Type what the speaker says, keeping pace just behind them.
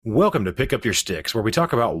Welcome to Pick Up Your Sticks, where we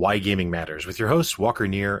talk about why gaming matters with your hosts, Walker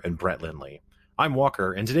Neer and Brett Lindley. I'm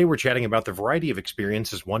Walker, and today we're chatting about the variety of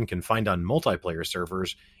experiences one can find on multiplayer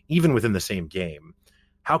servers, even within the same game,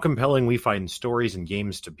 how compelling we find stories and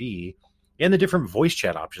games to be, and the different voice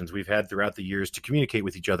chat options we've had throughout the years to communicate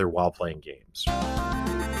with each other while playing games.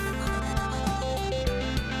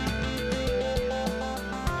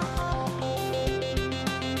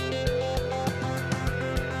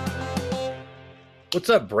 What's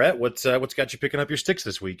up, Brett? What's got you picking up your sticks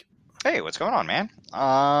this week? Hey, what's going on, man?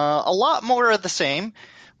 A lot more of the same,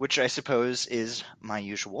 which I suppose is my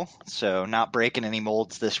usual. So, not breaking any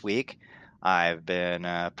molds this week. I've been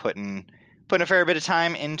putting a fair bit of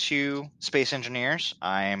time into Space Engineers.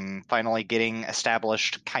 I'm finally getting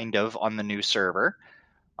established, kind of, on the new server,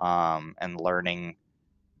 and learning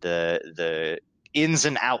the ins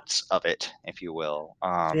and outs of it, if you will.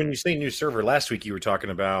 So when you say new server, last week you were talking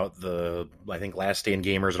about I think Last Stand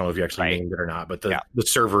Gamers. I don't know if you actually Right. named it or not, but the, Yeah. the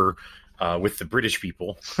server with the British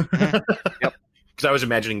people. Mhm. Yep. Because I was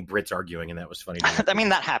imagining Brits arguing, and that was funny to me. I mean,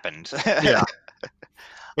 that happened. Yeah.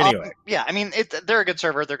 Anyway. Yeah, I mean, they're a good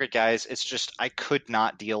server. They're good guys. It's just I could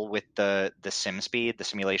not deal with the sim speed, the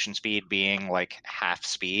simulation speed being like half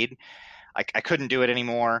speed. I couldn't do it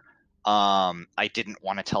anymore. I didn't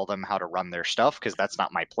want to tell them how to run their stuff because that's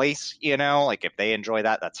not my place. Like if they enjoy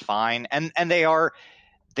that, that's fine. And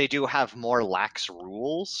they do have more lax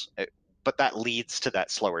rules, but that leads to that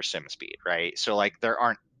slower sim speed, right? So like there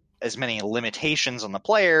aren't as many limitations on the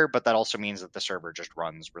player, but that also means that the server just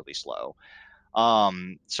runs really slow.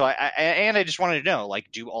 So I just wanted to know,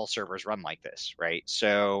 like, do all servers run like this, right?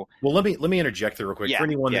 So Well, let me interject there real quick. yeah, For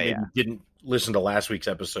anyone that yeah, maybe didn't listen to last week's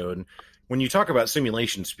episode, when you talk about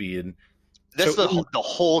simulation speed, that's so the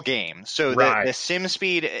whole game. So right, the sim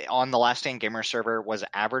speed on the Last Stand Gamer server was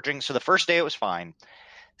averaging. So the first day it was fine.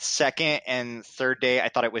 Second and third day, I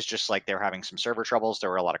thought it was just like they were having some server troubles. There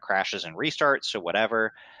were a lot of crashes and restarts, so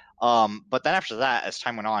whatever. But then after that, as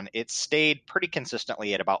time went on, it stayed pretty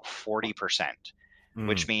consistently at about 40%,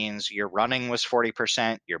 which means your running was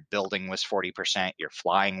 40%, your building was 40%, your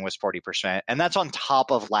flying was 40%, and that's on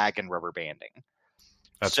top of lag and rubber banding.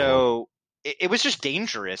 that's So it was just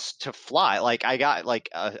dangerous to fly. Like I got like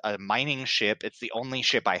a mining ship. It's the only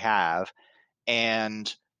ship I have,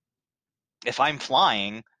 and if I'm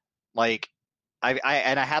flying, like I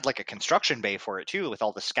had like a construction bay for it too with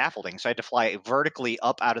all the scaffolding. So I had to fly vertically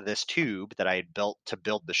up out of this tube that I had built to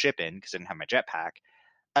build the ship in because I didn't have my jetpack,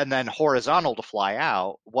 and then horizontal to fly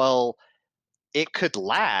out. Well, it could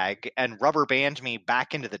lag and rubber band me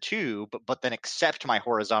back into the tube, but then accept my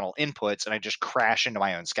horizontal inputs, and I just crash into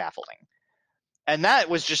my own scaffolding. And that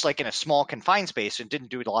was just like in a small confined space and didn't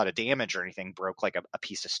do a lot of damage or anything, broke like a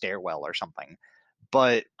piece of stairwell or something.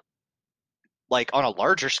 But like on a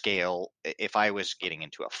larger scale, if I was getting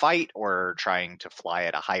into a fight or trying to fly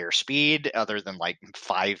at a higher speed other than like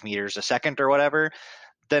 5 meters a second or whatever,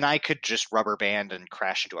 then I could just rubber band and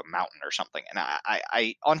crash into a mountain or something. And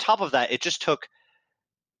I on top of that, it just took,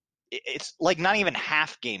 it's like not even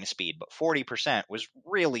half game speed, but 40% was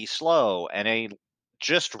really slow. And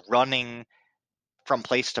just running from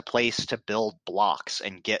place to place to build blocks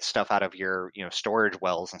and get stuff out of your storage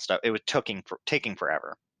wells and stuff, it was taking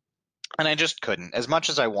forever. And I just couldn't, as much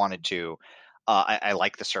as I wanted to. I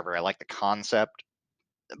like the server, I like the concept,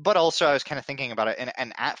 but also I was kind of thinking about it,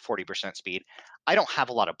 and at 40% speed, I don't have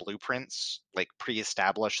a lot of blueprints like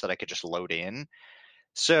pre-established that I could just load in.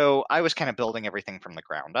 So I was kind of building everything from the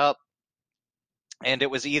ground up, and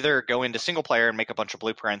it was either go into single player and make a bunch of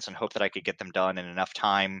blueprints and hope that I could get them done in enough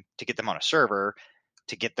time to get them on a server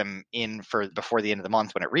to get them in for before the end of the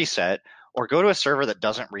month when it reset, or go to a server that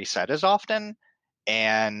doesn't reset as often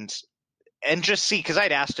and just see, because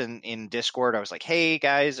I'd asked in Discord, I was like, hey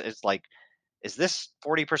guys, is this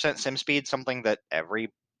 40% sim speed something that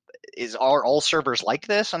are all servers like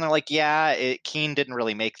this? And they're like, yeah, Keen didn't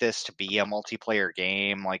really make this to be a multiplayer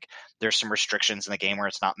game. Like there's some restrictions in the game where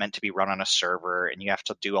it's not meant to be run on a server, and you have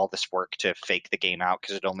to do all this work to fake the game out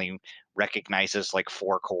because it only recognizes like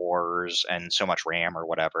 4 cores and so much RAM or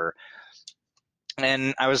whatever.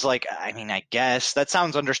 And I was like, I mean, I guess that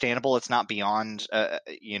sounds understandable. It's not beyond,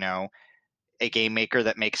 a game maker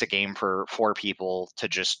that makes a game for 4 people to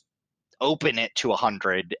just open it to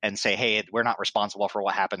 100 and say, hey, we're not responsible for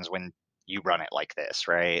what happens when you run it like this,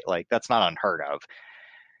 right? Like that's not unheard of.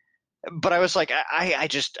 But I was like,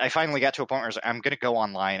 I finally got to a point where I was like, I'm going to go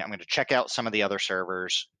online. I'm going to check out some of the other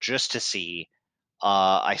servers just to see.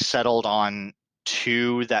 I settled on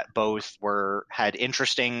two that both had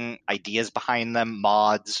interesting ideas behind them,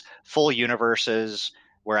 mods, full universes,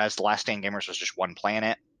 whereas The Last Stand Gamers was just one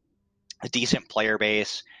planet, a decent player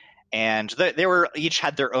base, and they were each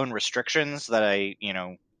had their own restrictions that I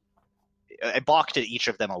balked at each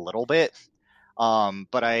of them a little bit.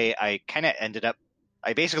 But I kind of ended up,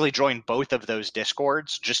 I basically joined both of those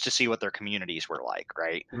Discords just to see what their communities were like,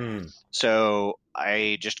 right? So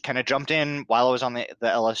I just kind of jumped in while I was on the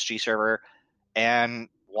LSG server and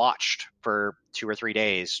watched for 2 or 3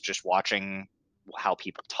 days, just watching how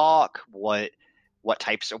people talk, what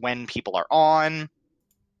types, when people are on,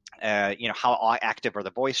 how active are the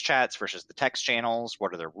voice chats versus the text channels?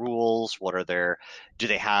 What are their rules? Do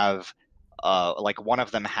they have, like one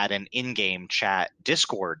of them had an in-game chat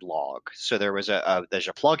Discord log. So there's a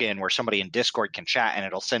plugin where somebody in Discord can chat and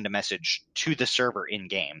it'll send a message to the server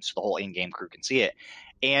in-game, so the whole in-game crew can see it.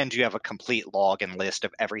 And you have a complete log and list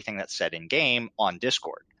of everything that's said in-game on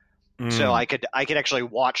Discord. So I could actually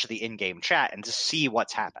watch the in-game chat and just see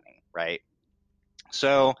what's happening, right?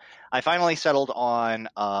 So I finally settled on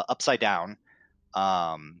Upside Down,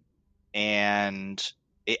 and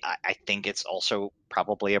I think it's also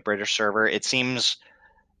probably a British server. It seems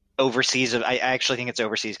overseas. I actually think it's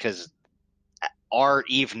overseas because our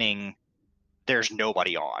evening there's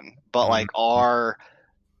nobody on, but like our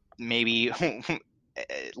maybe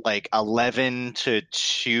like 11 to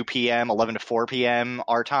 2 p.m., 11 to 4 p.m.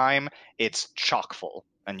 our time, it's chock full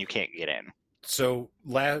and you can't get in. So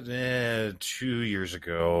 2 years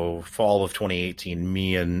ago, fall of 2018,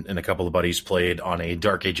 me and a couple of buddies played on a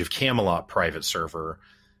Dark Age of Camelot private server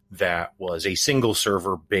that was a single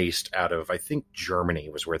server based out of, I think, Germany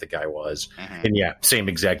was where the guy was. And yeah, same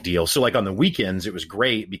exact deal. So like on the weekends, it was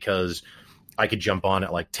great because I could jump on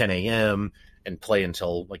at like 10 a.m. and play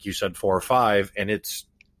until, like you said, 4 or 5, and it's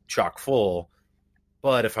chock full.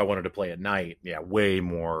 But if I wanted to play at night, yeah, way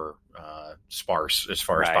more sparse as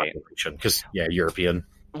far as population because, yeah, European.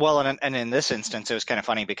 Well, and in this instance, it was kind of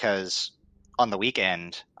funny because on the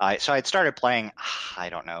weekend, I'd started playing, I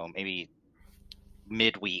don't know, maybe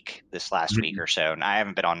midweek this last week or so, and I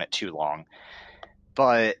haven't been on it too long.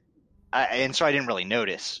 But so I didn't really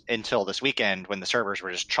notice until this weekend when the servers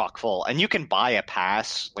were just chock full. And you can buy a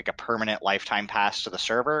pass, like a permanent lifetime pass to the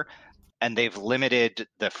server, and they've limited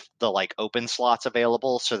the like open slots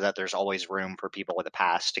available so that there's always room for people with a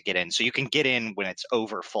pass to get in. So you can get in when it's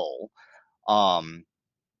over full.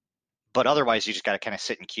 But otherwise you just got to kind of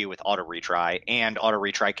sit in queue with auto retry, and auto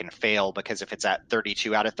retry can fail because if it's at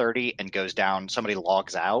 32 out of 30 and goes down, somebody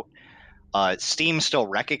logs out. Steam still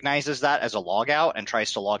recognizes that as a logout and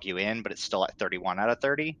tries to log you in, but it's still at 31 out of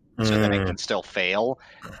 30. So then it can still fail.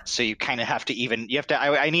 So you kind of have to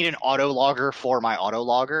I need an auto logger for my auto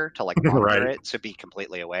logger to like monitor it to be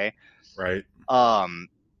completely away. Right.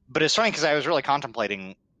 But it's funny because I was really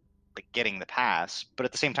contemplating like getting the pass, but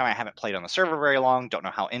at the same time, I haven't played on the server very long. Don't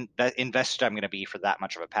know how invested I'm going to be for that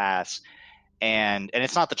much of a pass. And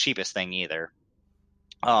it's not the cheapest thing either.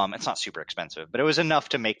 It's not super expensive, but it was enough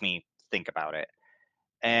to make me think about it.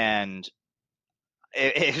 And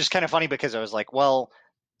it was kind of funny because I was like, well,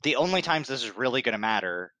 the only times this is really going to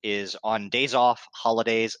matter is on days off,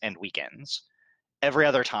 holidays, and weekends. Every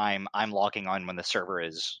other time I'm logging on when the server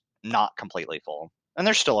is not completely full, and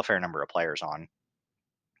there's still a fair number of players on.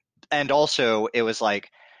 And also it was like,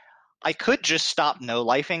 I could just stop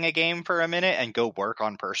no-lifing a game for a minute and go work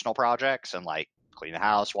on personal projects and like clean the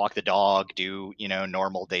house, walk the dog, do,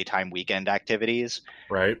 normal daytime weekend activities.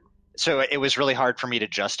 Right. So it was really hard for me to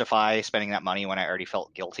justify spending that money when I already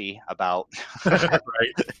felt guilty about.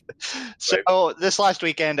 Right. So this last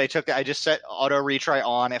weekend I just set auto retry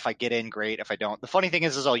on. If I get in, great. If I don't, the funny thing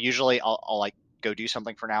is I'll like go do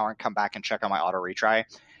something for an hour and come back and check on my auto retry,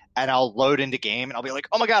 and I'll load into game and I'll be like,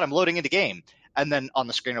 oh my God, I'm loading into game. And then on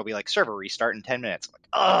the screen it'll be like server restart in 10 minutes.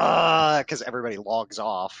 I'm like, because everybody logs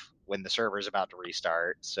off when the server is about to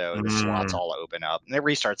restart. So the slots all open up, and it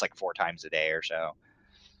restarts like 4 times a day or so.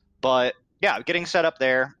 But yeah, getting set up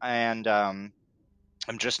there, and I'm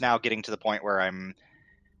just now getting to the point where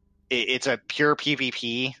it's a pure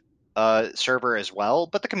PvP server as well,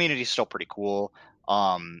 but the community is still pretty cool.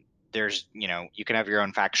 There's, you can have your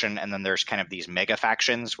own faction, and then there's kind of these mega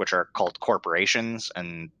factions, which are called corporations.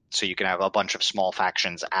 And so you can have a bunch of small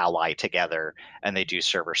factions ally together, and they do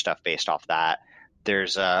server stuff based off that.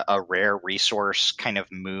 There's a rare resource kind of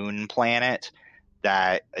moon planet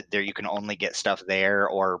that there you can only get stuff there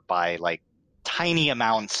or by like tiny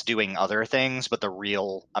amounts doing other things, but the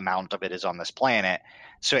real amount of it is on this planet.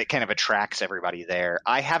 So it kind of attracts everybody there.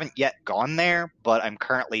 I haven't yet gone there, but I'm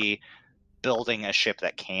currently building a ship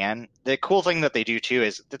that can. The cool thing that they do too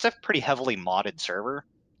is it's a pretty heavily modded server,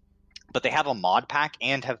 but they have a mod pack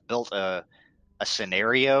and have built a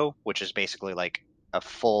scenario, which is basically like a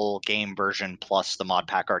full game version plus the mod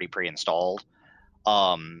pack already pre-installed.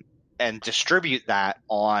 and distribute that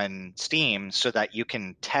on Steam so that you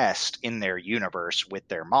can test in their universe with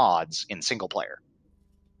their mods in single player.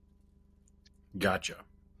 Gotcha.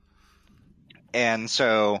 And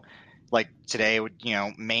so, like today,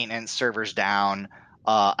 maintenance servers down,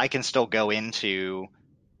 I can still go into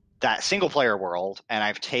that single player world, and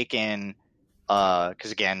I've taken,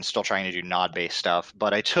 because again, still trying to do nod based stuff,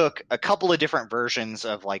 but I took a couple of different versions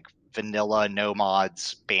of like vanilla no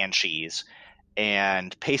mods banshees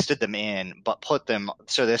and pasted them in, but put them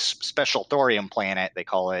so this special thorium planet, they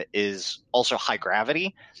call it, is also high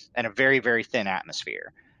gravity and a very, very thin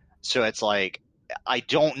atmosphere. So it's like I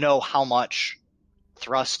don't know how much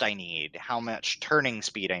thrust I need, how much turning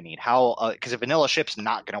speed I need, because a vanilla ship's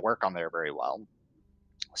not going to work on there very well.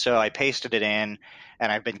 So I pasted it in,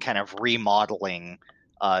 and I've been kind of remodeling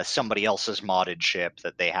somebody else's modded ship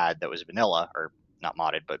that they had that was vanilla, or not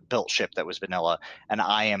modded, but built ship that was vanilla, and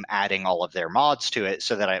I am adding all of their mods to it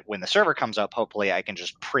so that when the server comes up, hopefully I can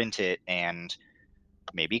just print it and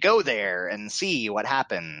maybe go there and see what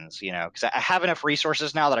happens, because I have enough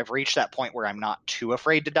resources now that I've reached that point where I'm not too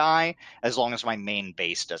afraid to die, as long as my main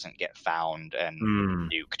base doesn't get found and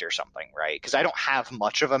nuked or something, right? Because I don't have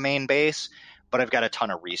much of a main base, but I've got a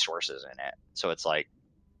ton of resources in it. So it's like,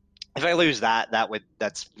 if I lose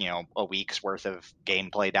that's a week's worth of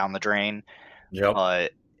gameplay down the drain. Yep.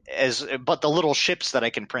 But the little ships that I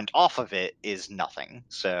can print off of it is nothing.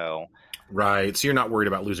 So right. So you're not worried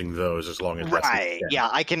about losing those as long as that's right. Yeah,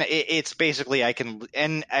 I can. It's basically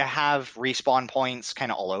and I have respawn points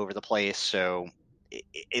kind of all over the place. So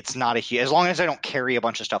it's not as long as I don't carry a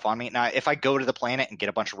bunch of stuff on me. Now, if I go to the planet and get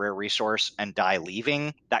a bunch of rare resource and die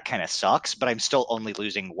leaving, that kind of sucks. But I'm still only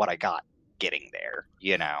losing what I got getting there.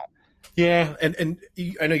 Yeah, and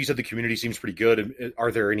I know you said the community seems pretty good.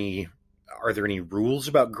 Are there any rules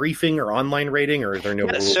about griefing or online raiding, or are there no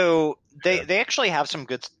rules? So they actually have some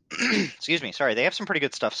good excuse me, sorry, they have some pretty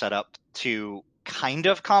good stuff set up to kind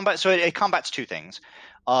of combat. So it combats two things.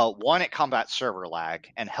 One, it combats server lag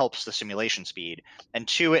and helps the simulation speed, and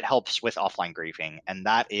two, it helps with offline griefing, and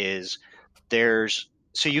that is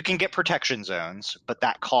so you can get protection zones, but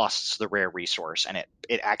that costs the rare resource, and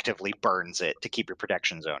it actively burns it to keep your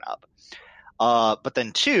protection zone up. But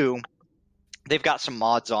then two, they've got some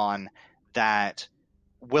mods on that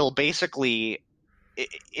will basically,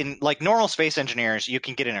 in like normal space engineers, you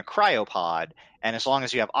can get in a cryopod, and as long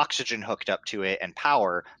as you have oxygen hooked up to it and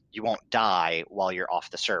power, you won't die while you're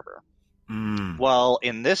off the server. Well,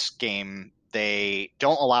 in this game, they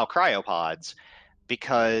don't allow cryopods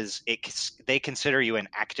because they consider you an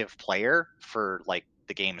active player for like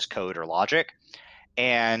the game's code or logic.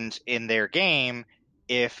 And in their game,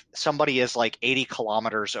 if somebody is like 80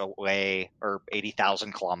 kilometers away or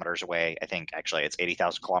 80,000 kilometers away, I think actually it's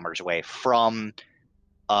 80,000 kilometers away from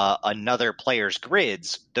another player's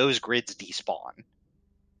grids, those grids despawn.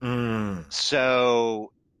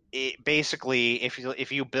 So basically,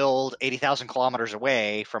 if you build 80,000 kilometers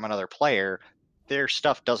away from another player, their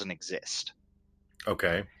stuff doesn't exist.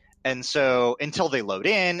 Okay. And so until they load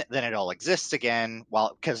in, then it all exists again,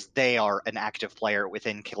 because they are an active player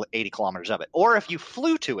within 80 kilometers of it. Or if you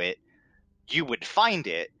flew to it, you would find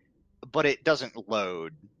it, but it doesn't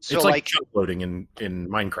load. So it's like jump loading in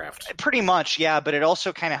Minecraft. Pretty much, yeah, but it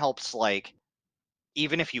also kind of helps, like,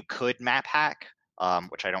 even if you could map hack,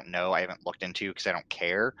 which I don't know, I haven't looked into because I don't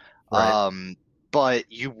care, right.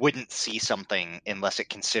 But you wouldn't see something unless it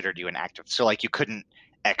considered you an active. So, like, you couldn't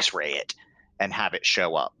X-ray it and have it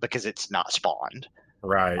show up because it's not spawned.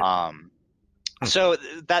 Right. So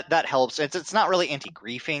that helps. It's not really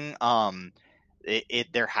anti-griefing.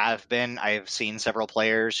 I've seen several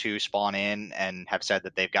players who spawn in and have said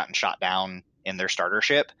that they've gotten shot down in their starter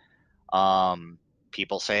ship.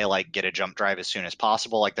 People say, like, get a jump drive as soon as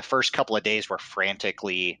possible. Like, the first couple of days were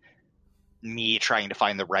frantically me trying to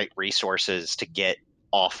find the right resources to get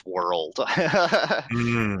off world.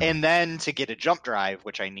 And then to get a jump drive,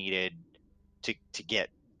 which I needed to get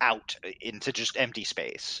out into just empty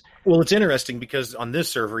space. Well, it's interesting because on this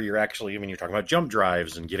server, you're talking about jump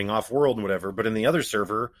drives and getting off world and whatever. But in the other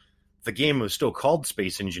server, the game was still called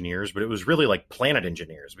Space Engineers, but it was really like Planet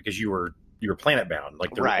Engineers because you were planet bound,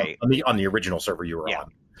 like right. on the original server you were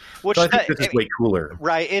on. Which so I think this is way cooler.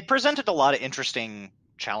 Right. It presented a lot of interesting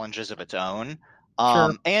challenges of its own.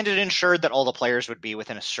 Sure. And it ensured that all the players would be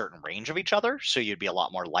within a certain range of each other, so you'd be a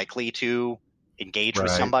lot more likely to engage with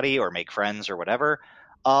somebody or make friends or whatever.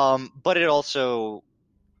 But it also,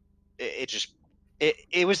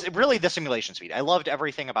 it was really the simulation speed. I loved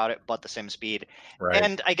everything about it but the sim speed. Right.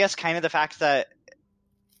 And I guess kind of the fact that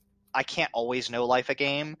I can't always know life a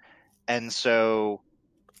game, and so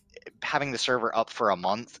having the server up for a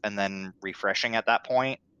month and then refreshing at that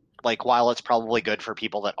point like while it's probably good for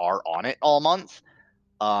people that are on it all month,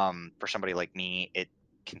 for somebody like me, it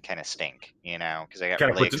can kind of stink, because I got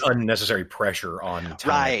Kind of really puts an unnecessary pressure on time.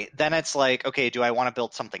 right. Then it's like, okay, do I want to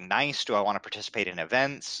build something nice? Do I want to participate in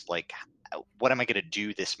events? Like, what am I going to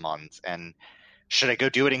do this month? And should I go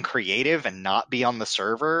do it in creative and not be on the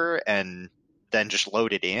server and then just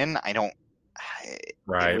load it in? I don't.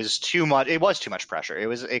 Right. It was too much. It was too much pressure. It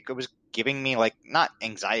was giving me like not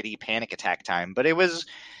anxiety, panic attack time, but it was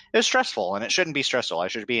stressful, and it shouldn't be stressful. I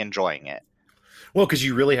should be enjoying it. Well, because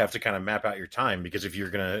you really have to kind of map out your time, because if you're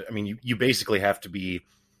going to, I mean, you basically have to be,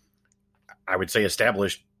 I would say,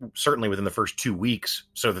 established certainly within the first 2 weeks,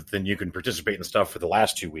 so that then you can participate in stuff for the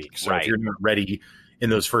last 2 weeks. So Right. if you're not ready in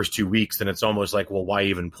those first 2 weeks, then it's almost like, well, why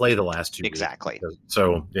even play the last 2 Exactly. weeks?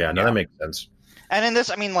 So yeah, no, that makes sense. And in this,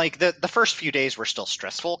 I mean, like the first few days were still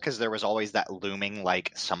stressful because there was always that looming,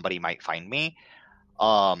 like somebody might find me.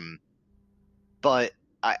 But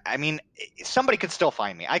I mean, somebody could still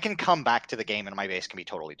find me. I can come back to the game and my base can be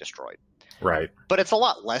totally destroyed. Right. But it's a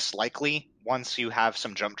lot less likely once you have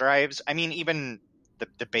some jump drives. I mean, even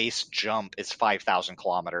the base jump is 5,000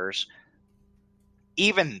 kilometers.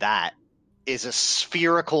 Even that is a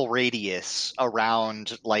spherical radius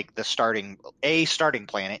around like the starting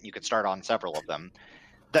planet. You could start on several of them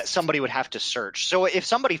that somebody would have to search. So if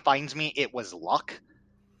somebody finds me, it was luck,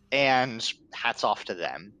 and hats off to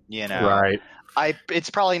them. Right. It's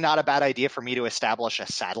probably not a bad idea for me to establish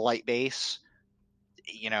a satellite base,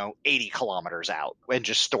 80 kilometers out, and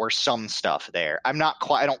just store some stuff there. I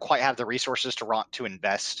don't quite have the resources to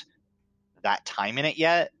invest that time in it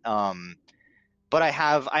yet. But I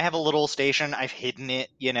have a little station. I've hidden it,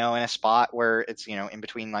 in a spot where it's, in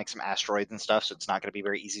between like some asteroids and stuff. So it's not going to be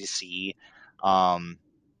very easy to see.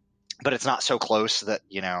 But it's not so close that,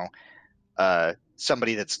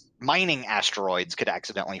 somebody that's mining asteroids could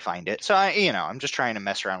accidentally find it. So I'm just trying to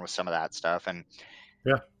mess around with some of that stuff. And,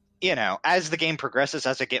 as the game progresses,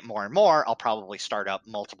 as I get more and more, I'll probably start up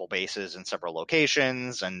multiple bases in several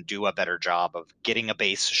locations and do a better job of getting a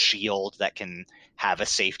base shield that can have a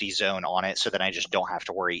safety zone on it, so that I just don't have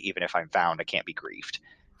to worry. Even if I'm found, I can't be griefed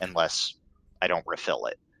unless I don't refill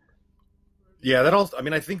it. Yeah,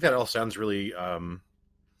 I think that all sounds really,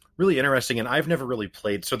 really interesting. And I've never really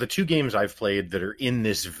played. So the two games I've played that are in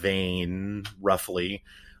this vein, roughly,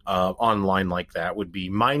 online like that would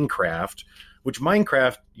be Minecraft, which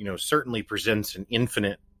Minecraft, certainly presents an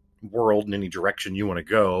infinite world in any direction you want to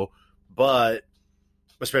go, but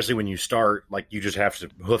especially when you start, like, you just have to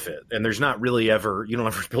hoof it, and there's not really you don't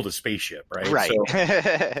ever build a spaceship, right? Right. So,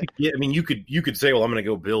 yeah, I mean, you could say, well, I'm going to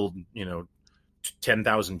go build,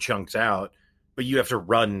 10,000 chunks out, but you have to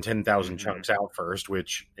run 10,000 chunks out first,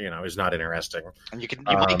 which, is not interesting. And you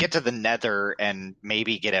might get to the Nether and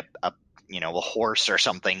maybe get a horse or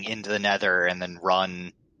something into the Nether and then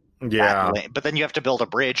run. Yeah. But then you have to build a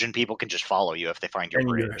bridge, and people can just follow you if they find your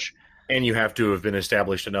bridge. And you have to have been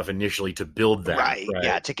established enough initially to build that. Right.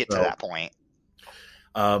 Yeah, to get to that point.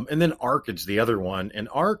 And then Ark is the other one. And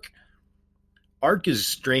Ark is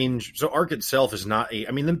strange. So Ark itself is not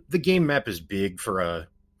the game map is big for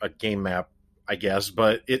a game map, I guess,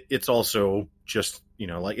 but it's also just,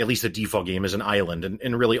 like, at least the default game is an island,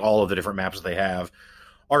 and really all of the different maps they have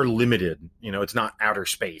are limited. It's not outer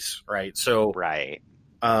space, right? So right.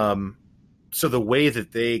 So the way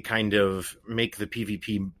that they kind of make the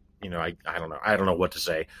PvP, I don't know what to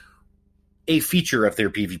say. A feature of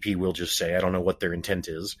their PvP, we'll just say, I don't know what their intent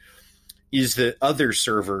is that other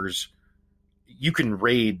servers, you can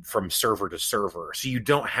raid from server to server. So you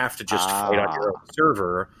don't have to just fight on your own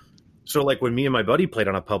server. So like when me and my buddy played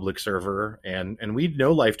on a public server and we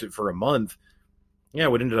no-lifed it for a month,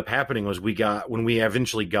 what ended up happening was when we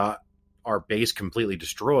eventually got our base completely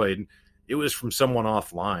destroyed, it was from someone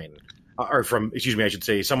offline. I should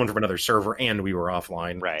say someone from another server, and we were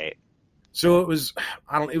offline. Right. So it was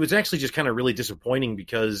actually just kind of really disappointing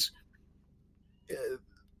because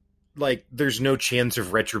there's no chance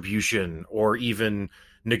of retribution or even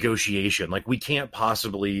negotiation. Like, we can't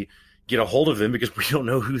possibly get a hold of them because we don't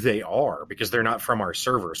know who they are, because they're not from our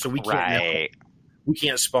server. So we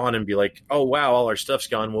can't spawn and be like, oh wow, all our stuff's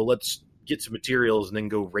gone. Well, let's get some materials and then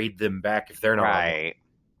go raid them back if they're not. Right.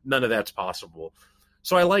 None of that's possible.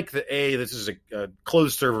 So I like that this is a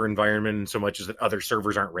closed server environment so much as that other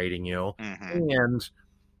servers aren't raiding you. Mm-hmm. And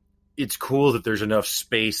it's cool that there's enough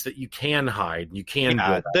space that you can hide. You can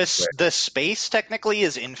the space technically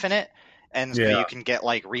is infinite, and so you can get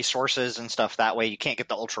like resources and stuff that way. You can't get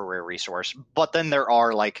the ultra rare resource, but then there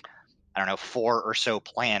are 4 or so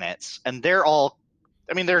planets, and they're all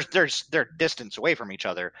I mean, they're distance away from each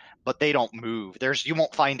other, but they don't move. You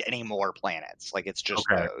won't find any more planets. Like, it's just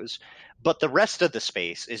Okay. those. But the rest of the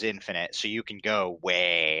space is infinite, so you can go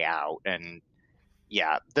way out, and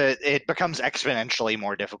yeah, it becomes exponentially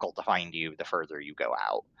more difficult to find you the further you go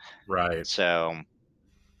out. Right. So,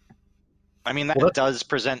 I mean, that does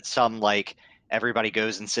present some, like, everybody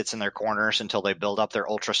goes and sits in their corners until they build up their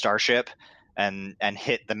ultra starship and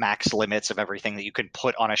hit the max limits of everything that you can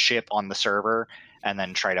put on a ship on the server, and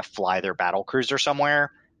then try to fly their battle cruiser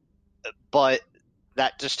somewhere. But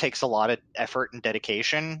that just takes a lot of effort and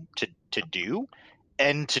dedication to do.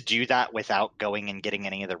 And to do that without going and getting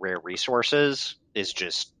any of the rare resources is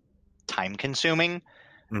just time consuming.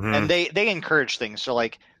 Mm-hmm. And they encourage things. So,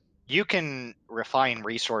 like, you can refine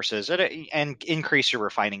resources and increase your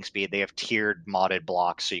refining speed. They have tiered modded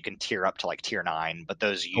blocks, so you can tier up to like tier 9, but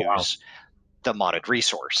those use the modded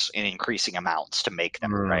resource in increasing amounts to make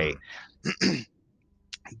them, right?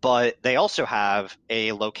 But they also have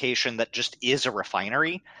a location that just is a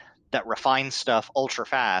refinery that refines stuff ultra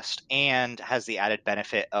fast and has the added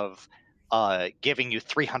benefit of giving you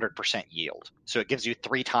 300% yield. So it gives you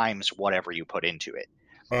 3 times whatever you put into it.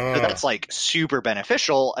 So that's like super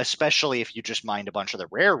beneficial, especially if you just mined a bunch of the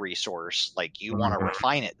rare resource. Like, you want to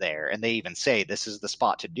refine it there. And they even say this is the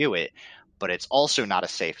spot to do it, but it's also not a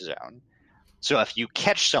safe zone. So if you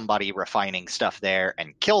catch somebody refining stuff there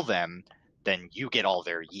and kill them, then you get all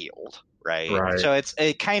their yield, right? So it's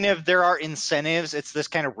a kind of, there are incentives. It's this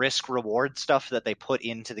kind of risk reward stuff that they put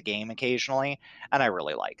into the game occasionally. And I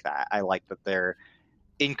really like that. I like that they're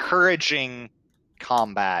encouraging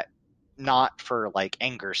combat, not for like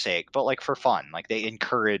anger's sake, but like for fun. Like, they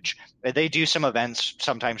do some events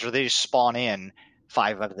sometimes where they just spawn in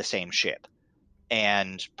 5 of the same ship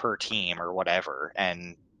and per team or whatever,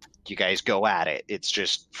 and you guys go at it. It's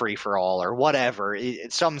just free for all or whatever.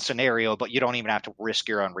 It's some scenario, but you don't even have to risk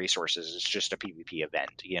your own resources. It's just a PvP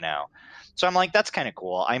event, you know? So I'm like, that's kind of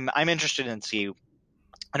cool. I'm interested in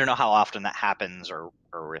I don't know how often that happens or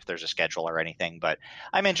if there's a schedule or anything, but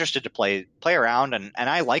I'm interested to play around, and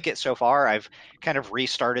I like it so far. I've kind of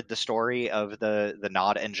restarted the story of the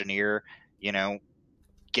Nod engineer, you know,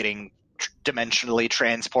 getting dimensionally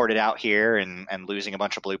transported out here and losing a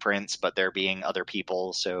bunch of blueprints, but there being other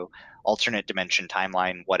people. So alternate dimension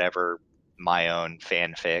timeline, whatever, my own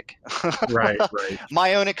fanfic. Right.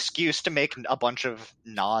 My own excuse to make a bunch of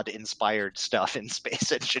Nod inspired stuff in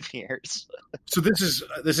Space Engineers. So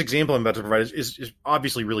this example I'm about to provide is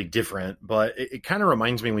obviously really different, but it kind of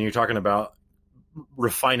reminds me when you're talking about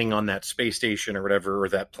refining on that space station or whatever, or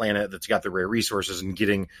that planet that's got the rare resources and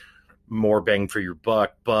getting more bang for your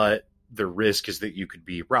buck, but the risk is that you could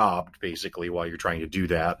be robbed basically while you're trying to do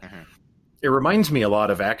that. Mm-hmm. It reminds me a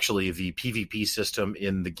lot of actually the PvP system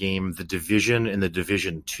in the game The Division and The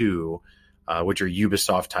Division 2, which are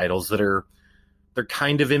Ubisoft titles that they're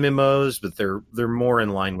kind of MMOs, but they're more in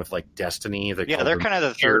line with like Destiny. They're kind of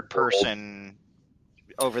the third person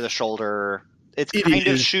over the shoulder. It's kind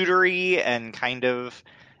of shootery and kind of,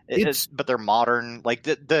 but they're modern. Like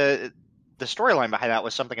the storyline behind that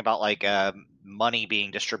was something about like money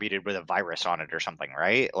being distributed with a virus on it or something,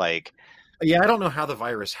 right? Like, yeah, I don't know how the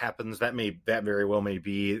virus happens. That very well may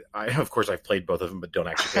be. Of course, I've played both of them, but don't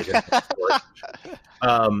actually pay attention to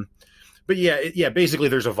it. But yeah, basically,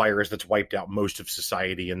 there's a virus that's wiped out most of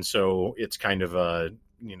society, and so it's kind of a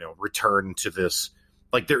return to this.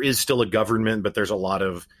 Like, there is still a government, but there's a lot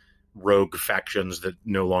of rogue factions that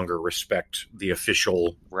no longer respect the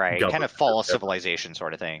official government. Kind of fall of civilization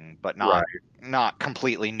sort of thing, but not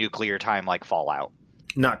completely nuclear time like Fallout.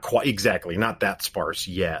 Not quite exactly, not that sparse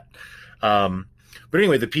yet. But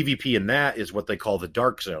anyway, the PvP in that is what they call the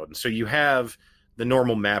Dark Zone. So you have the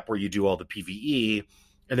normal map where you do all the PvE,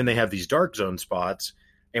 and then they have these Dark Zone spots.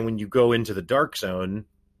 And when you go into the Dark Zone,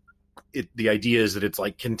 the idea is that it's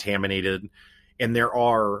like contaminated, and there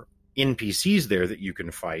are NPCs there that you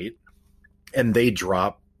can fight, and they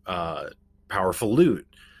drop powerful loot.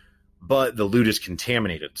 But the loot is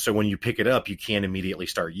contaminated. So when you pick it up, you can't immediately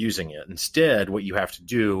start using it. Instead, what you have to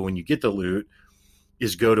do when you get the loot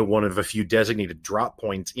is go to one of a few designated drop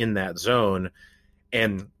points in that zone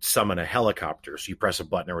and summon a helicopter. So you press a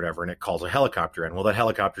button or whatever, and it calls a helicopter in. Well, that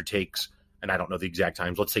helicopter takes, and I don't know the exact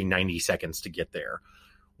times, let's say 90 seconds to get there.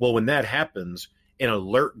 Well, when that happens, an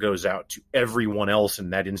alert goes out to everyone else in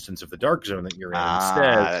that instance of the Dark Zone that you're in.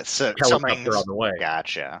 Instead, helicopter on the way.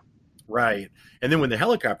 Gotcha. Right. And then when the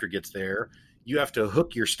helicopter gets there, you have to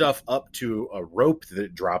hook your stuff up to a rope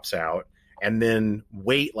that drops out and then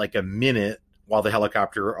wait like a minute while the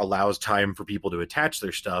helicopter allows time for people to attach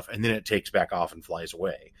their stuff, and then it takes back off and flies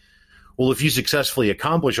away. Well, if you successfully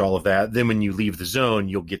accomplish all of that, then when you leave the zone,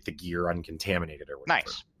 you'll get the gear uncontaminated or whatever.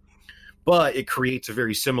 Nice. But it creates a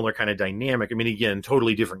very similar kind of dynamic. I mean, again,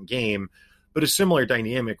 totally different game, but a similar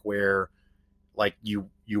dynamic where, like,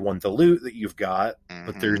 you want the loot that you've got,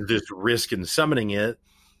 but there's this risk in summoning it.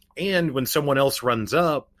 And when someone else runs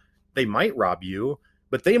up, they might rob you,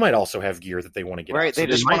 but they might also have gear that they want to get. Right. Out. They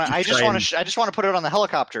just want to. I just want to put it on the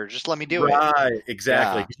helicopter. Just let me do it. Right.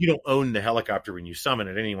 Exactly. Because you don't own the helicopter when you summon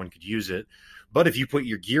it. Anyone could use it. But if you put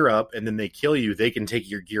your gear up and then they kill you, they can take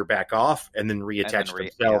your gear back off and then reattach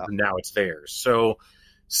themselves, and now it's theirs. So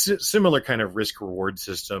similar kind of risk reward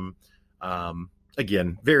system.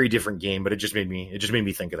 Again, very different game, but it just made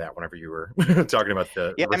me think of that whenever you were talking about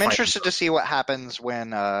the. Yeah, I'm interested to see what happens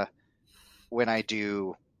when I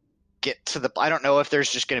do get to the. I don't know if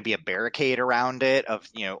there's just going to be a barricade around it of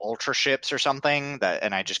ultra ships or something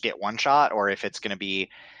and I just get one shot, or if it's going to be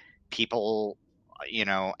people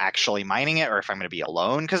actually mining it, or if I'm going to be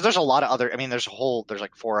alone, because there's a lot of other. I mean, there's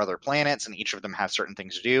like 4 other planets, and each of them have certain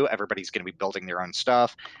things to do. Everybody's going to be building their own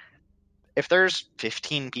stuff. If there's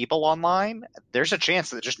 15 people online, there's a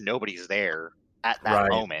chance that just nobody's there at that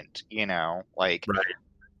moment, like,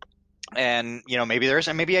 and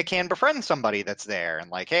maybe I can befriend somebody that's there and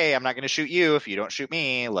like, hey, I'm not going to shoot you if you don't shoot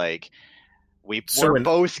me. Like, we're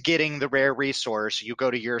both getting the rare resource. You go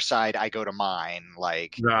to your side, I go to mine.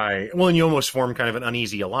 Like, right. Well, and you almost form kind of an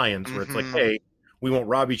uneasy alliance where it's like, hey, we won't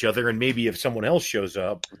rob each other, and maybe if someone else shows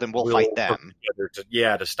up, then we'll fight them.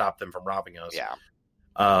 To stop them from robbing us. Yeah.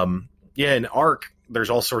 Yeah, in Ark, there's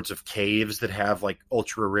all sorts of caves that have like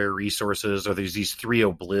ultra rare resources, or there's these 3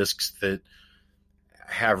 obelisks that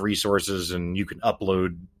have resources, and you can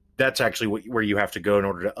upload. That's actually where you have to go in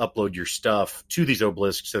order to upload your stuff to these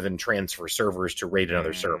obelisks to then transfer servers to raid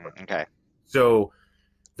another server. Okay. So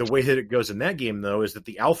the way that it goes in that game, though, is that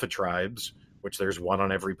the Alpha tribes, which there's one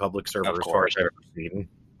on every public server as far as I've ever seen,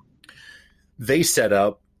 they set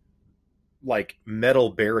up like metal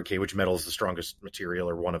barricade, which metal is the strongest material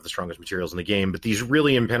or one of the strongest materials in the game, but these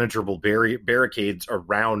really impenetrable barricades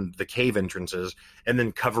around the cave entrances and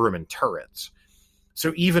then cover them in turrets.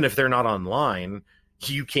 So even if they're not online,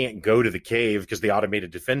 you can't go to the cave because the automated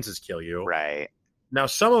defenses kill you. Right. Now,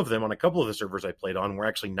 some of them on a couple of the servers I played on were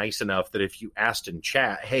actually nice enough that if you asked in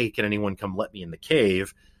chat, hey, can anyone come let me in the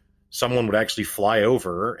cave? Someone would actually fly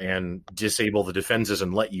over and disable the defenses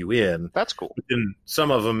and let you in. That's cool. But then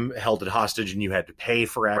some of them held it hostage and you had to pay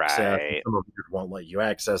for access. Right. Some of them won't let you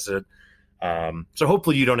access it. So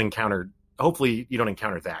hopefully you don't encounter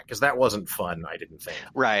that, because that wasn't fun, I didn't think.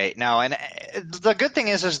 Right. No, and the good thing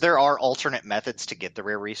is there are alternate methods to get the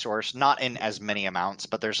rare resource, not in as many amounts,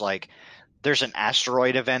 but there's an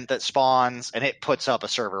asteroid event that spawns, and it puts up a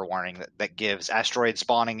server warning that gives asteroid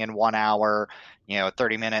spawning in 1 hour,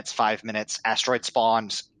 30 minutes, 5 minutes, asteroid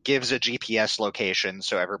spawns, gives a GPS location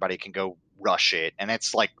so everybody can go rush it. And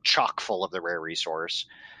it's like chock full of the rare resource.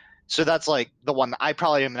 So that's like the one that I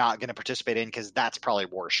probably am not going to participate in, because that's probably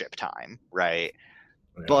warship time. Right.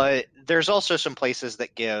 Yeah. But there's also some places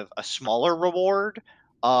that give a smaller reward.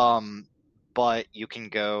 But you can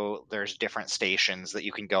go, there's different stations that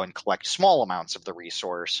you can go and collect small amounts of the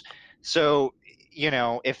resource. So,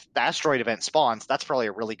 if the asteroid event spawns, that's probably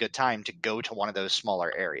a really good time to go to one of those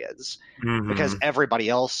smaller areas, because everybody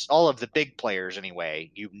else, all of the big players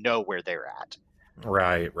anyway, where they're at.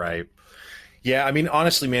 Right. Yeah, I mean,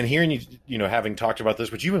 honestly, man, hearing you, having talked about this,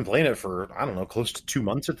 but you've been playing it for, I don't know, close to 2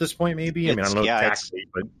 months at this point, maybe? I don't know exactly,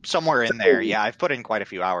 but somewhere in there. Yeah, I've put in quite a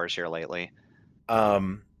few hours here lately. But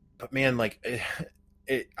man, like,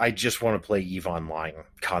 I just want to play EVE Online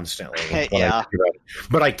constantly. Yeah.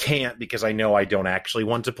 But I can't, because I know I don't actually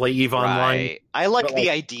want to play EVE Online. I like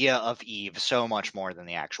the idea of EVE so much more than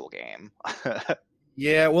the actual game.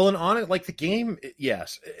 Yeah, well, and on it, like, the game,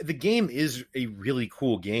 yes, the game is a really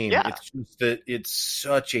cool game. Yeah. It's just that it's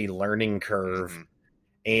such a learning curve.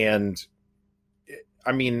 And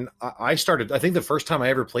I mean, I think the first time I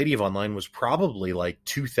ever played EVE Online was probably like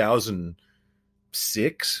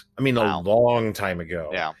 2006. I mean, a long time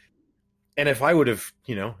ago. Yeah. And if I would have,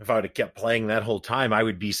 kept playing that whole time, I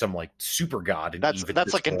would be some like super god. That's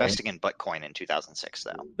like investing in Bitcoin in 2006,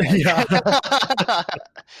 though. Yeah.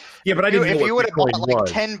 Yeah, but I didn't. If you would have bought like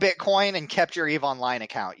 10 Bitcoin and kept your EVE Online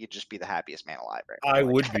account, you'd just be the happiest man alive, right? I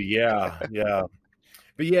would be, yeah.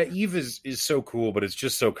 But yeah, EVE is so cool, but it's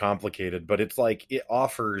just so complicated. But it's like, it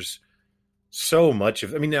offers so much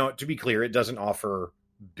of. I mean, now, to be clear, it doesn't offer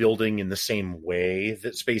building in the same way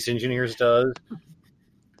that Space Engineers does.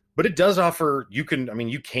 But it does offer, you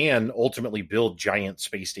can ultimately build giant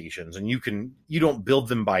space stations, and you don't build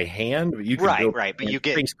them by hand, but you can build but you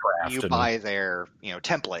get spacecraft buy their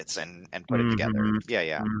templates and put it together.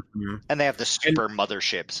 Yeah. Mm-hmm. And they have the super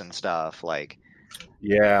motherships and stuff like.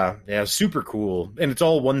 Yeah, super cool. And it's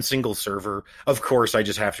all one single server. Of course, I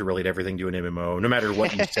just have to relate everything to an MMO. No matter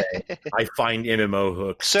what you say, I find MMO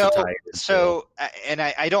hooks to tie it and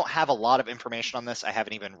I don't have a lot of information on this. I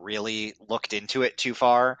haven't even really looked into it too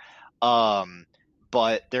far.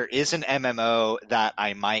 But there is an MMO that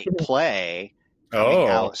I might play coming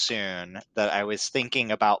out soon that I was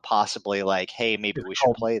thinking about possibly like, hey, maybe we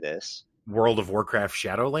should play this. World of Warcraft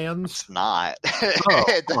Shadowlands? It's not.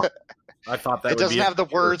 I thought that it doesn't have the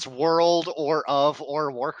words world or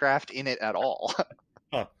Warcraft in it at all.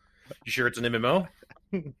 Huh. You sure it's an MMO?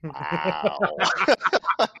 Wow.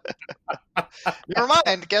 Never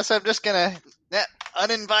mind. Guess I'm just gonna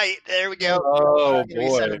uninvite. There we go. Oh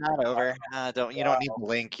boy. Sending that over. You don't need the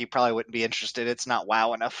link. You probably wouldn't be interested. It's not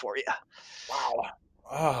WoW enough for you. Wow.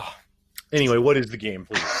 Oh. Anyway, what is the game,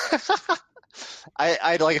 please?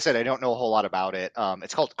 I like I said, I don't know a whole lot about it.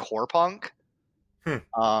 It's called Corepunk.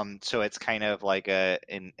 So it's kind of like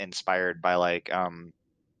inspired by like kind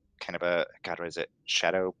of a what is it?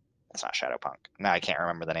 Shadow? It's not Shadowpunk. No, I can't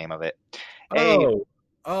remember the name of it. I know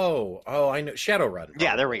Shadowrun.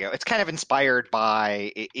 Yeah, there we go. It's kind of inspired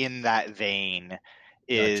by, in that vein,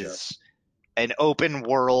 is an open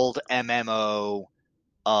world MMO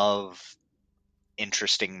of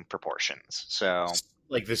interesting proportions. So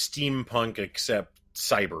like the steampunk except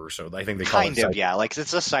cyber, so I think they call it cyber. Yeah, like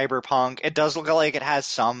it's a cyberpunk. It does look like it has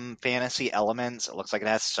some fantasy elements. It looks like it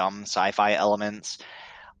has some sci-fi elements.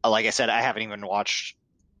 Like I said, I haven't even watched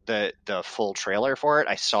the full trailer for it.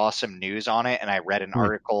 I saw some news on it, and I read an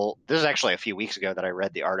article. This is actually a few weeks ago that I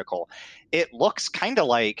read the article. It looks kind of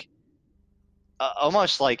like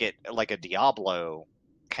almost like a Diablo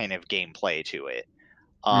kind of gameplay to it.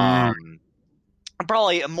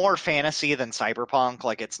 Probably more fantasy than cyberpunk.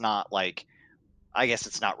 Like it's not like, I guess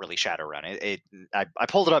it's not really Shadowrun. I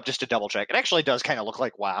pulled it up just to double check. It actually does kind of look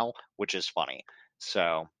like WoW, which is funny.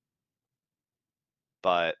 So,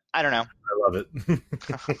 but I don't know. I love it.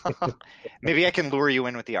 Maybe I can lure you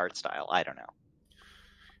in with the art style. I don't know.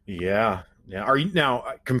 Yeah. Are you now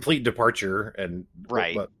complete departure and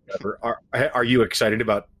right? Whatever. Are you excited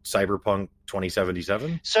about Cyberpunk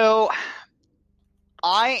 2077? So,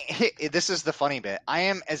 this is the funny bit. I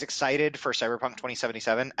am as excited for Cyberpunk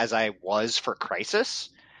 2077 as I was for Crysis,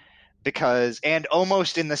 and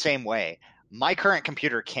almost in the same way, my current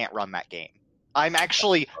computer can't run that game. I'm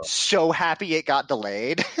actually so happy it got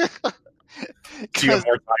delayed. Do you have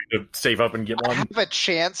more time to save up and get one? I have a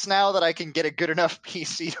chance now that I can get a good enough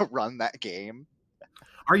PC to run that game.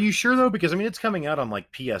 Are you sure though? Because it's coming out on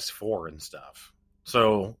like PS4 and stuff.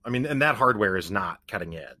 So, and that hardware is not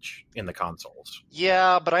cutting edge in the consoles.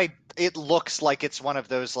 Yeah, but it looks like it's one of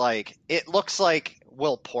those, like, it looks like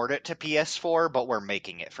we'll port it to PS4, but we're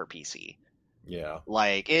making it for PC. Yeah.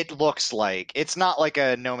 Like, it looks like, it's not like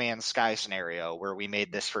a No Man's Sky scenario where we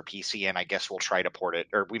made this for PC and I guess we'll try to port it,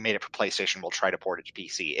 or we made it for PlayStation, we'll try to port it to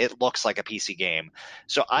PC. It looks like a PC game.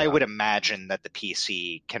 So I would imagine that the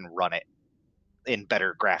PC can run it in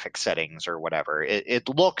better graphic settings or whatever. It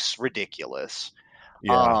looks ridiculous.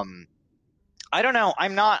 Yeah. I don't know.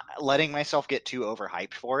 I'm not letting myself get too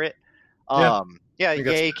overhyped for it.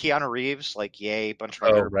 Yay, Keanu Reeves, like yay, bunch of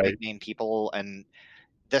other big name people, and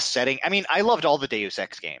the setting. I loved all the Deus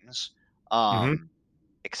Ex games,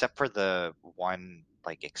 except for the one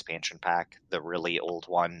like expansion pack, the really old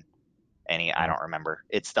one. I don't remember.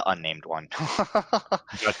 It's the unnamed one.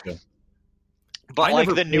 Gotcha. But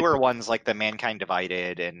like the newer ones, like the Mankind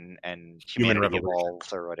Divided and Humanity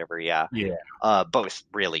Evolved or whatever, both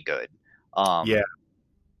really good.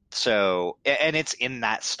 So, and it's in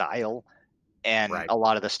that style, and a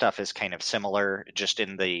lot of the stuff is kind of similar, just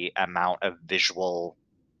in the amount of visual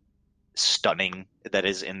stunning that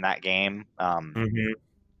is in that game.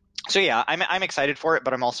 So yeah, I'm excited for it,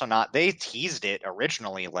 but I'm also not. They teased it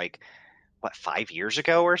originally like 5 years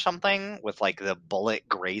ago or something, with like the bullet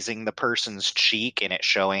grazing the person's cheek and it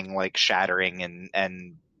showing like shattering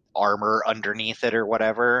and armor underneath it or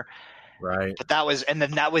whatever. Right. But that was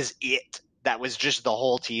it. That was just the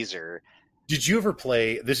whole teaser. Did you ever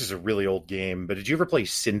play, this is a really old game, but did you ever play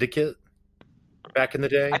Syndicate back in the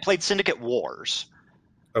day? I played Syndicate Wars.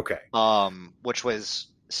 Okay. Which was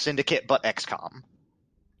Syndicate but XCOM.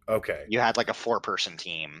 Okay. You had like a 4-person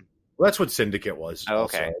team. Well, that's what Syndicate was. Oh,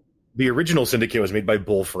 okay. Also. The original Syndicate was made by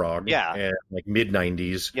Bullfrog. Yeah. In like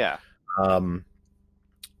mid-90s. Yeah.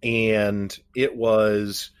 And it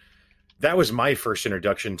was that was my first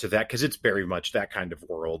introduction to that because it's very much that kind of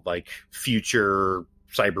world, like future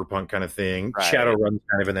cyberpunk kind of thing. Right. Shadowrun's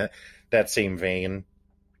kind of in that same vein.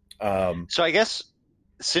 So I guess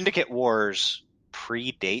Syndicate Wars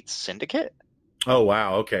predates Syndicate. Oh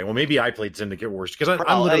wow, okay. Well, maybe I played Syndicate Wars because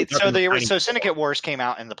I'm literally so Syndicate Wars came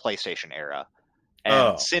out in the PlayStation era,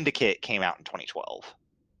 and Syndicate came out in 2012.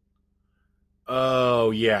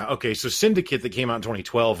 Oh yeah, okay. So Syndicate that came out in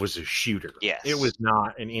 2012 was a shooter. Yes, it was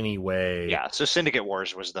not in any way. Yeah, so Syndicate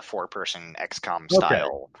Wars was the 4-person XCOM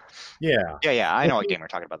style. Yeah. I know what game we're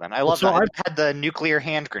talking about. Then I love that. It had the nuclear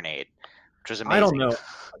hand grenade, which was amazing. I don't know.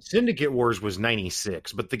 Syndicate Wars was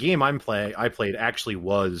 96, but the game I played actually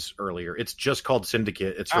was earlier. It's just called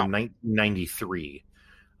Syndicate. It's from 1993.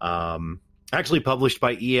 Actually published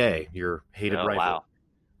by EA, your hated rival.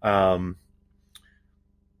 Wow.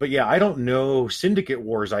 But yeah, I don't know. Syndicate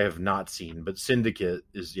Wars I have not seen, but Syndicate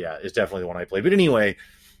is definitely the one I played. But anyway,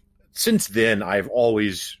 since then I've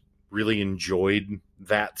always really enjoyed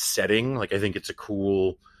that setting. Like I think it's a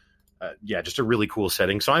cool, just a really cool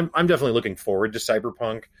setting. So I'm definitely looking forward to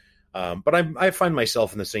Cyberpunk. But I find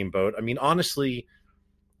myself in the same boat. I mean, honestly,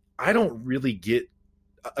 I don't really get,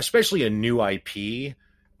 especially a new IP.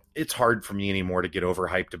 It's hard for me anymore to get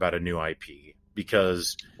overhyped about a new IP.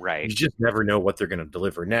 Because you just never know what they're going to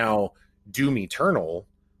deliver. Now, Doom Eternal,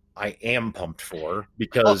 I am pumped for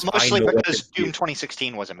because mostly because Doom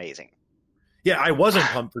 2016 was amazing. Yeah, I wasn't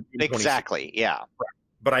pumped for Doom exactly. Yeah,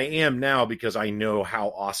 but I am now because I know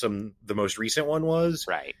how awesome the most recent one was.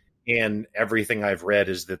 Right, and everything I've read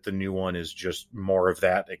is that the new one is just more of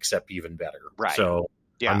that, except even better. Right. So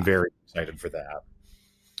I'm very excited for that.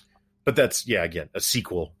 But that's again a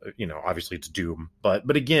sequel. You know, obviously it's Doom,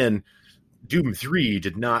 but again. Doom 3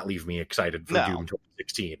 did not leave me excited for Doom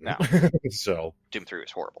 2016. No. So Doom 3 was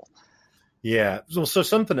horrible. Yeah. So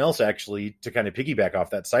something else actually to kind of piggyback off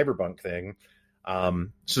that Cyberpunk thing.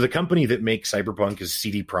 So the company that makes Cyberpunk is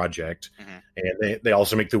CD Projekt, and they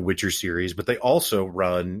also make the Witcher series, but they also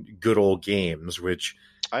run Good Old Games, which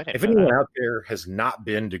if anyone out there has not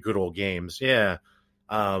been to Good Old Games, you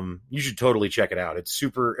should totally check it out. It's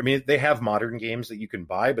super. I mean, they have modern games that you can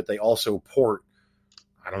buy, but they also port,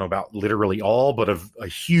 I don't know about literally all, but a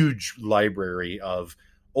huge library of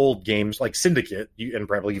old games like Syndicate and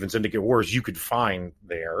probably even Syndicate Wars you could find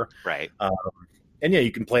there. Right. And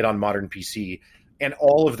you can play it on modern PC. And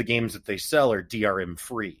all of the games that they sell are DRM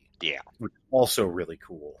free. Yeah. Which is also really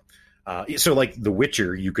cool. So like The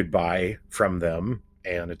Witcher you could buy from them,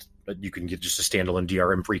 and you can get just a standalone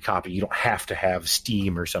DRM free copy. You don't have to have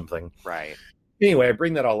Steam or something. Right. Anyway, I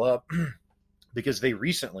bring that all up because they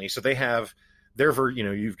recently, so they have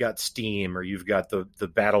you've got Steam, or you've got the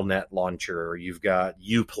BattleNet launcher, or you've got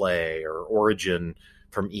Uplay or Origin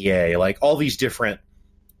from EA, like all these different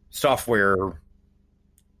software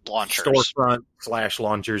launchers, storefront /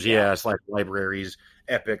 launchers, / libraries.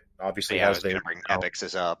 Epic obviously has their bring Epic's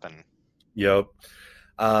is up, and yep.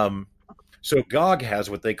 So GOG has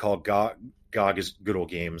what they call GOG is Good Old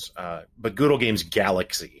Games, but Good Old Games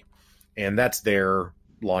Galaxy, and that's their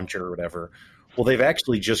launcher or whatever. Well, they've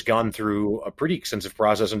actually just gone through a pretty extensive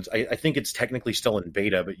process, and I think it's technically still in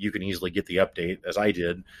beta, but you can easily get the update, as I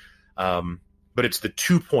did. But it's the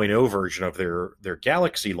 2.0 version of their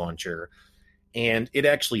Galaxy launcher, and it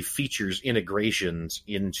actually features integrations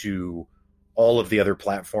into all of the other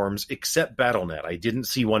platforms except BattleNet. I didn't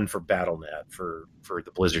see one for BattleNet for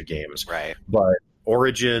the Blizzard games. Right. But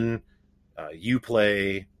Origin,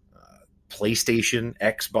 Uplay, PlayStation,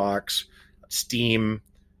 Xbox, Steam,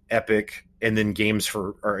 Epic, and then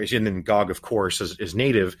and then GOG, of course, is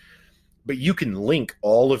native. But you can link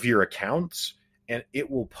all of your accounts, and it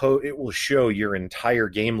will show your entire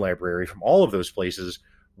game library from all of those places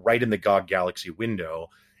right in the GOG Galaxy window.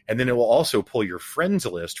 And then it will also pull your friends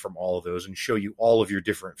list from all of those and show you all of your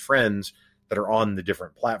different friends that are on the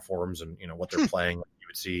different platforms and what they're playing. Like you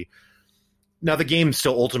would see. Now the game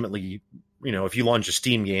still ultimately, if you launch a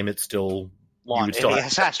Steam game, it's still launch.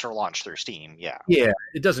 It has to launch through Steam. Yeah. Yeah.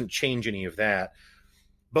 It doesn't change any of that.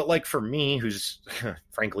 But like for me, who's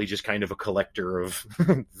frankly just kind of a collector of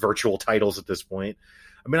virtual titles at this point,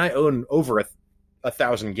 I mean, I own over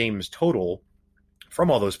 1,000 games total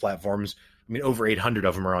from all those platforms. I mean, over 800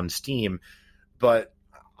 of them are on Steam, but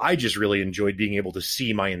I just really enjoyed being able to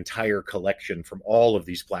see my entire collection from all of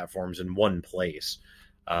these platforms in one place.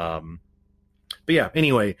 But yeah,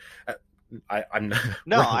 anyway, I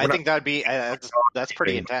think that'd be that's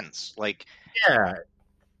pretty intense. Like, yeah,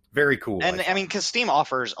 very cool. And I mean, because Steam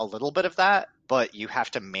offers a little bit of that, but you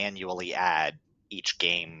have to manually add each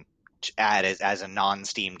game, add it as a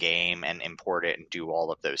non-Steam game, and import it and do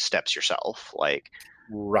all of those steps yourself. Like,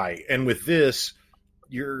 right. And with this,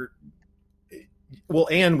 Well,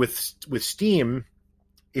 and with Steam,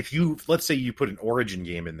 if you, let's say you put an Origin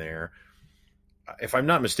game in there, if I'm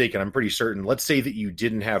not mistaken, I'm pretty certain, let's say that you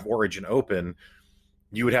didn't have Origin open,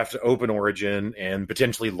 you would have to open Origin and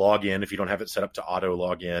potentially log in if you don't have it set up to auto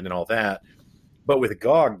log in and all that. But with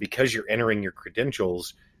GOG, because you're entering your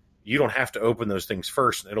credentials, you don't have to open those things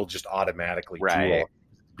first, and it'll just automatically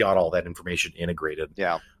got all that information integrated.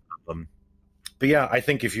 Yeah. But yeah, I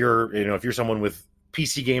think if you're someone with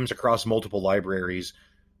PC games across multiple libraries,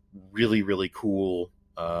 really, really cool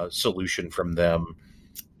solution from them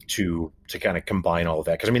to kind of combine all of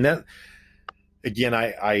that. Because I mean, that again,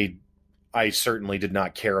 I certainly did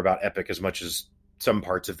not care about Epic as much as some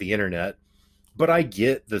parts of the internet, but I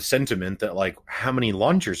get the sentiment that, like, how many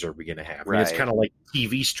launchers are we going to have? I mean, it's kind of like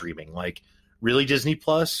TV streaming. Like, really, Disney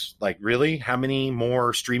Plus? Like, really? How many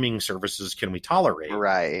more streaming services can we tolerate?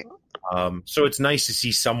 Right. So it's nice to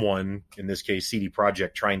see someone, in this case, CD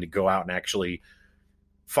Projekt, trying to go out and actually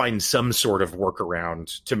find some sort of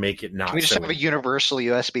workaround to make it not. Can we just have a universal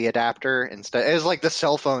USB adapter instead? It was like the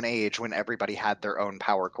cell phone age when everybody had their own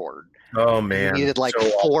power cord. Oh man, you needed like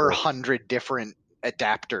 400 different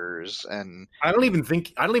adapters, and I don't even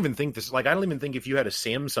think if you had a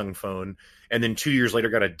Samsung phone and then 2 years later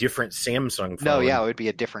got a different Samsung phone. No, yeah, it would be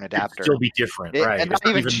a different adapter. It'd still be different, right? And not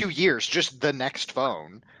even 2 years, just the next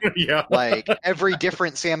phone. Yeah, like every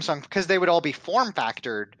different Samsung, because they would all be form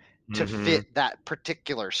factored to fit that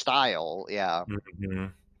particular style. Yeah. Mm-hmm.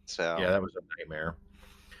 So yeah, that was a nightmare.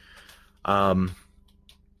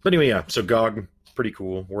 But anyway, yeah. So GOG, pretty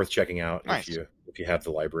cool, worth checking out. Nice. if you have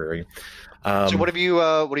the library. So what have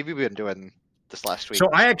you been doing this last week? So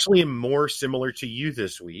I actually am more similar to you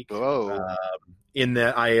this week. In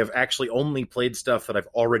that I have actually only played stuff that I've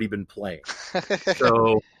already been playing.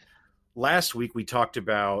 So last week we talked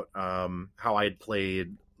about how I had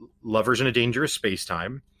played Lovers in a Dangerous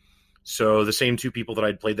Spacetime. So the same two people that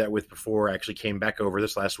I'd played that with before actually came back over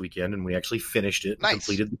this last weekend, and we actually finished it and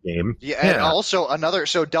completed the game. Yeah, and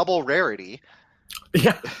also double rarity.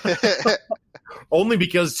 Yeah. Only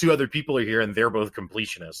because two other people are here and they're both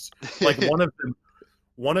completionists. Like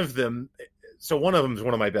one of them is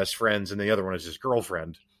one of my best friends and the other one is his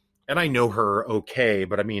girlfriend. And I know her okay,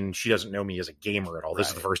 but I mean, she doesn't know me as a gamer at all. This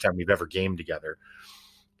is the first time we've ever gamed together.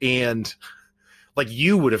 And like,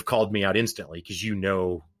 you would have called me out instantly because you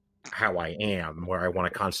know how I am, where I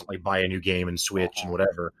want to constantly buy a new game and switch and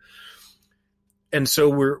whatever. And so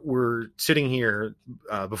we're sitting here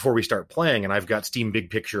before we start playing, and I've got Steam Big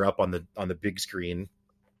Picture up on the big screen,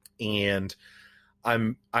 and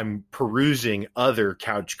I'm perusing other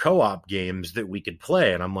couch co-op games that we could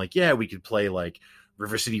play, and I'm like, yeah, we could play like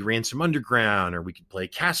River City Ransom Underground, or we could play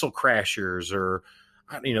Castle Crashers, or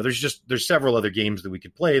there's several other games that we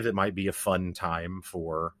could play that might be a fun time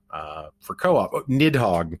for co-op.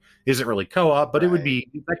 Nidhogg isn't really co-op, but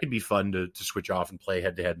that could be fun to switch off and play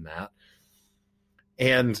head to head in that.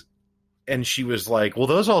 And she was like, well,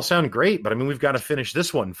 those all sound great, but I mean, we've got to finish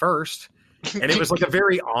this one first. And it was like a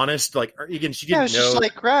very honest, like, again, she didn't know. Just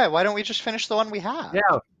like, right, why don't we just finish the one we have?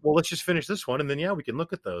 Yeah, well, let's just finish this one, and then, we can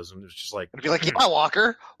look at those. And it was just like... It'd be like, yeah,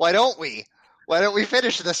 Walker, why don't we? Why don't we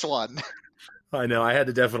finish this one? I know, I had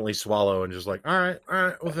to definitely swallow and just like, all right,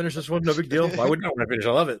 we'll finish this one, no big deal. Why wouldn't I want to finish?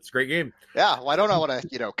 I love it. It's a great game. Yeah, why don't I want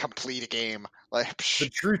to, complete a game? Like, the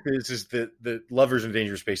truth is that the Lovers in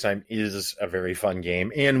Dangerous Spacetime is a very fun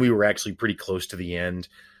game, and we were actually pretty close to the end.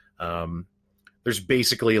 There's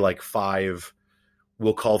basically like 5,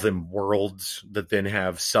 we'll call them worlds, that then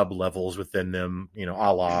have sub-levels within them,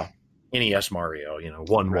 a la NES Mario,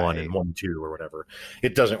 1-1 and 1-2 or whatever.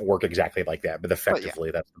 It doesn't work exactly like that, but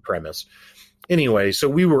effectively that's the premise. Anyway, so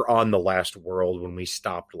we were on the last world when we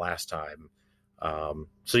stopped last time.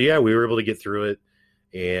 So yeah, we were able to get through it.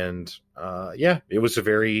 And it was a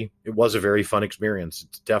very fun experience.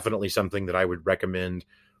 It's definitely something that I would recommend.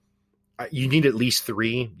 You need at least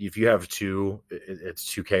 3. If you have 2, it's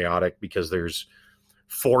too chaotic because there's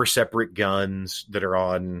 4 separate guns that are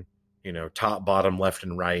on, top, bottom, left,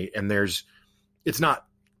 and right. And it's not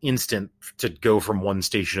instant to go from one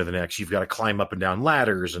station to the next. You've got to climb up and down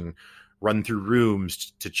ladders and run through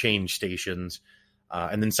rooms to change stations.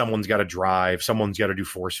 And then someone's got to drive. Someone's got to do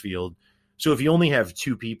force field. So if you only have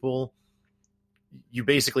 2 people, you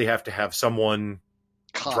basically have to have someone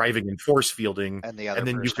driving and force fielding, and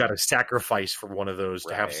then you've got to sacrifice for one of those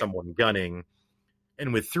to have someone gunning.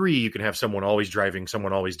 And with 3, you can have someone always driving,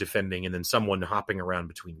 someone always defending, and then someone hopping around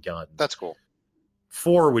between guns. That's cool.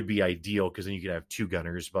 4 would be ideal because then you could have 2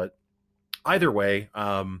 gunners. But either way,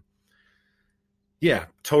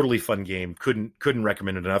 totally fun game. Couldn't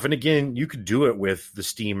recommend it enough. And again, you could do it with the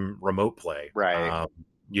Steam Remote Play. Right.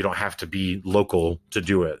 You don't have to be local to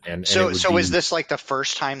do it. And So, it would so be, is this like the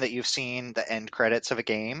first time that you've seen the end credits of a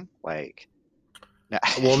game? Like, no.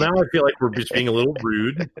 well, now I feel like we're just being a little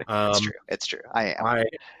rude. It's true. It's true. I am. I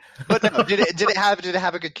But no, did it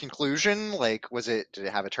have a good conclusion? Like, did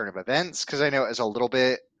it have a turn of events? Because I know it was a little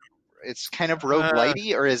bit. It's kind of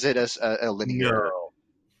roguelitey, or is it a linear? no,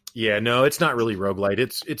 yeah, no, it's not really roguelite.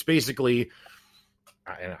 It's basically,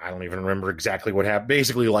 I don't even remember exactly what happened.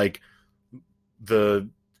 Basically, like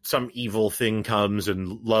some evil thing comes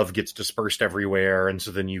and love gets dispersed everywhere, and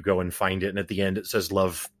so then you go and find it, and at the end it says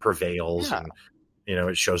love prevails, Yeah. and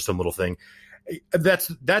it shows some little thing. That's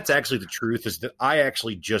actually the truth, is that I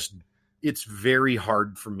actually just, it's very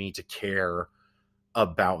hard for me to care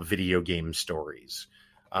about video game stories.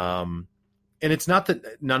 And it's not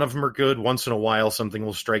that none of them are good. Once in a while something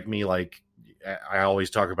will strike me, like I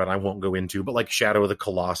always talk about, I won't go into, but like Shadow of the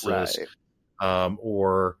Colossus, Right.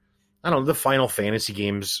 or I don't know, the Final Fantasy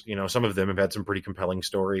games, some of them have had some pretty compelling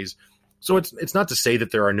stories. So it's not to say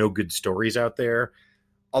that there are no good stories out there.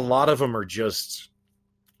 A lot of them are just,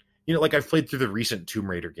 like I've played through the recent Tomb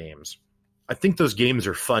Raider games. I think those games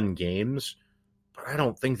are fun games, but I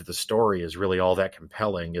don't think that the story is really all that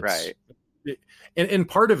compelling. Right. And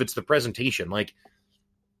part of it's the presentation, like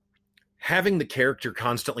having the character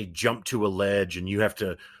constantly jump to a ledge and you have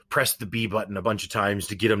to press the B button a bunch of times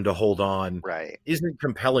to get him to hold on, Right. isn't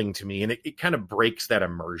compelling to me. And it kind of breaks that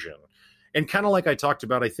immersion. And kind of like I talked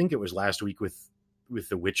about, I think it was last week with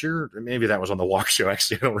The Witcher. Maybe that was on the Walk Show.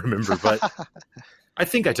 Actually, I don't remember, but I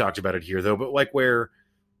think I talked about it here though. But like where,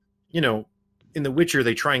 in The Witcher,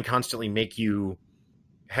 they try and constantly make you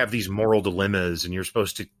have these moral dilemmas, and you're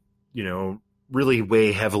supposed to, really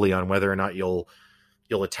weigh heavily on whether or not you'll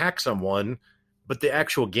attack someone. But the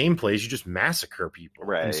actual gameplay is you just massacre people.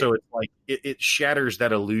 Right. And so it's like it shatters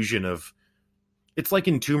that illusion of, it's like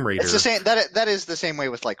in Tomb Raider. It's the same. That is the same way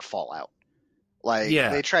with like Fallout. Like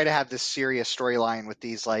they try to have this serious storyline with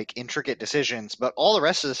these like intricate decisions, but all the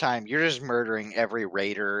rest of the time you're just murdering every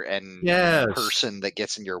raider and person that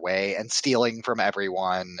gets in your way and stealing from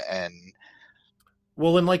everyone. And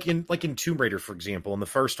well, and like in Tomb Raider, for example, in the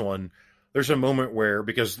first one, there's a moment where,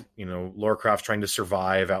 because Lara Croft's trying to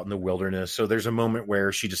survive out in the wilderness, so there's a moment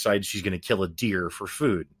where she decides she's going to kill a deer for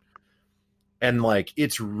food. And like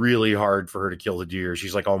it's really hard for her to kill the deer.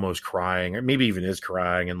 She's like almost crying, or maybe even is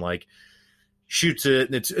crying, and like shoots it,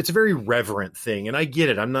 and it's a very reverent thing. And I get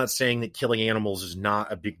it. I'm not saying that killing animals is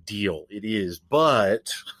not a big deal. It is,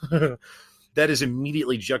 but that is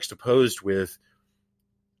immediately juxtaposed with,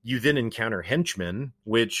 you then encounter henchmen,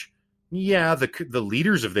 which, yeah, the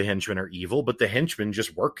leaders of the henchmen are evil, but the henchmen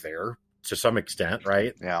just work there to some extent,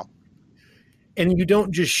 right? Yeah. And you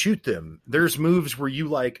don't just shoot them. There's moves where you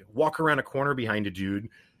like walk around a corner behind a dude,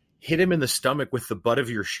 hit him in the stomach with the butt of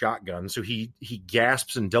your shotgun, so he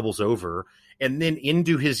gasps and doubles over, and then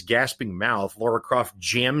into his gasping mouth, Lara Croft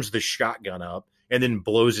jams the shotgun up and then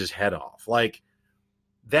blows his head off. Like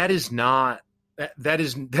that does not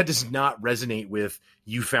resonate with,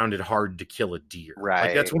 you found it hard to kill a deer. Right.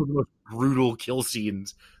 Like that's one of the most brutal kill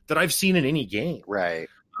scenes that I've seen in any game. Right.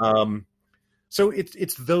 So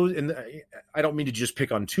it's those, and I don't mean to just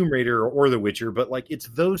pick on Tomb Raider or The Witcher, but like it's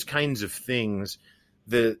those kinds of things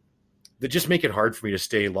that just make it hard for me to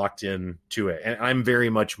stay locked in to it. And I'm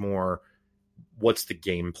very much more, what's the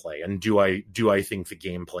gameplay, and do I think the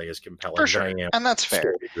gameplay is compelling? For sure, and that's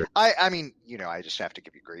fair. I mean, I just have to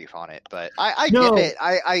give you grief on it, but I get it.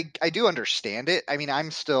 I do understand it. I mean, I'm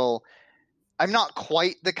not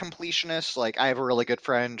quite the completionist. Like, I have a really good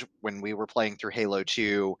friend. When we were playing through Halo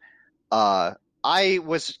 2, I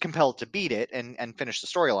was compelled to beat it and finish the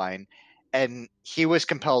storyline, and he was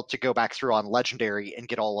compelled to go back through on Legendary and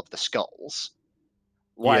get all of the skulls.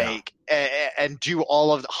 Like, and do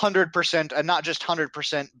all of the 100%, and not just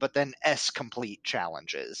 100%, but then S complete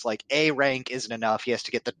challenges. Like, A rank isn't enough. He has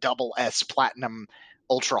to get the double S platinum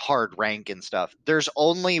ultra hard rank and stuff. There's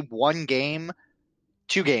only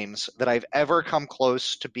two games that I've ever come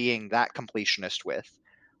close to being that completionist with.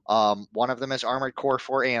 One of them is Armored Core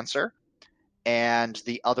 4 Answer, and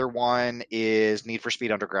the other one is Need for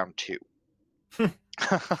Speed Underground 2.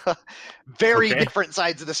 Very different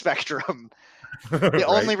sides of the spectrum. The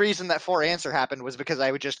only reason that 4 Answer happened was because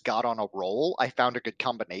I just got on a roll. I found a good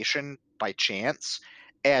combination by chance,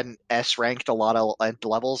 and S ranked a lot of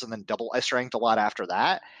levels, and then double S ranked a lot after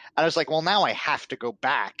that. And I was like, well, now I have to go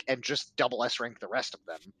back and just double S rank the rest of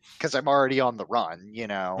them because I'm already on the run,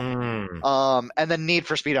 And then Need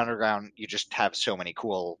for Speed Underground, you just have so many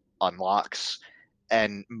cool unlocks,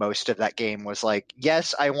 and most of that game was like,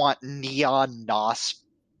 yes, I want neon NOS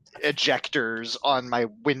ejectors on my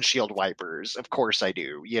windshield wipers. Of course I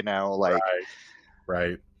do,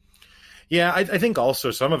 Right. Yeah, I think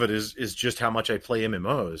also some of it is just how much I play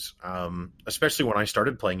MMOs. Especially when I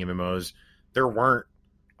started playing MMOs, there weren't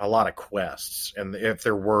a lot of quests, and if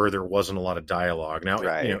there were, there wasn't a lot of dialogue. Now,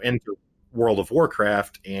 Right. enter World of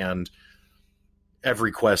Warcraft, and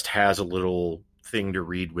every quest has a little thing to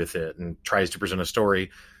read with it and tries to present a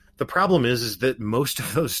story. The problem is that most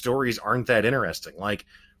of those stories aren't that interesting. Like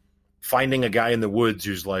finding a guy in the woods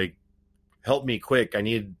who's like, help me quick, I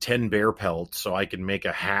need 10 bear pelts so I can make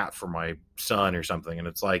a hat for my son or something. And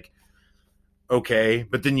it's like, okay,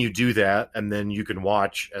 but then you do that, and then you can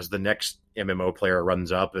watch as the next MMO player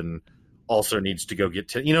runs up and also needs to go get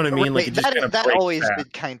 10. You know what I mean? Like it just kind of that breaks always that.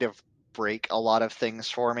 did kind of break a lot of things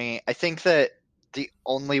for me. I think that the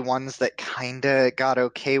only ones that kind of got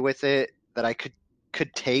okay with it that I could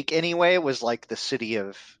take anyway was like the City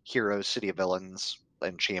of Heroes, City of Villains,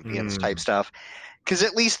 and Champions type stuff. Because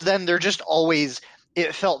at least then they're just always,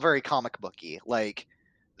 it felt very comic booky. Like,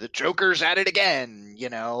 the Joker's at it again,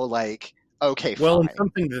 like, okay, Well, fine. and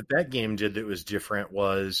something that game did that was different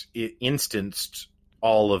was it instanced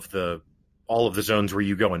all of the zones where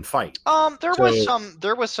you go and fight. There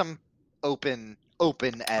was some open-esque.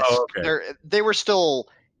 Oh, okay. They were still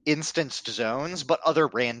instanced zones, but other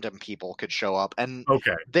random people could show up, and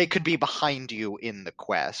Okay, they could be behind you in the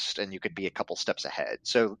quest, and you could be a couple steps ahead.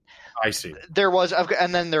 So I see.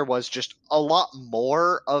 and then there was just a lot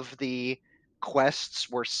more of the quests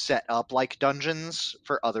were set up like dungeons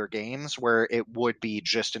for other games, where it would be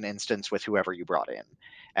just an instance with whoever you brought in,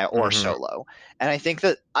 or solo. And I think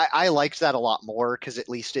that I liked that a lot more, because at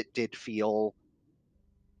least it did feel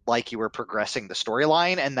like you were progressing the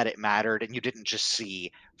storyline and that it mattered, and you didn't just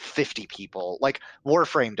see 50 people. Like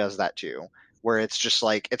Warframe does that too, where it's just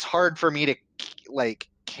like, it's hard for me to like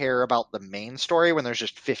care about the main story when there's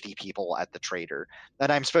just 50 people at the trader, that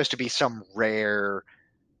I'm supposed to be some rare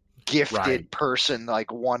gifted person,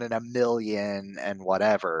 like one in a million and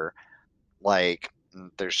whatever. Like,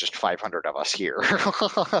 there's just 500 of us here.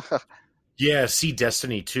 Yeah, see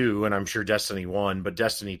Destiny 2, and I'm sure Destiny 1, but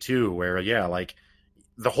Destiny 2, where, yeah, like,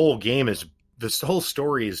 the whole game is, this whole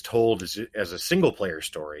story is told as a single-player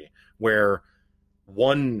story, where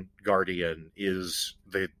one Guardian is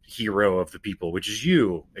the hero of the people, which is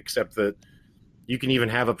you, except that you can even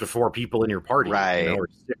have up to 4 people in your party, Right. or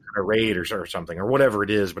 6 in a raid or something, or whatever it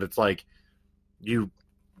is, but it's like,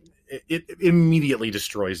 it immediately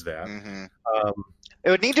destroys that. Mm-hmm. It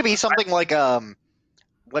would need to be something like,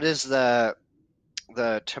 what is the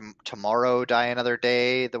Tomorrow Die Another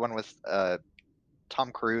Day, the one with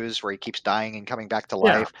Tom Cruise, where he keeps dying and coming back to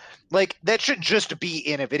life? Like, that should just be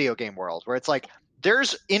in a video game world, where it's like,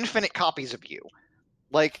 there's infinite copies of you,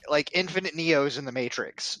 like infinite Neos in the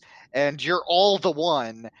Matrix, and you're all the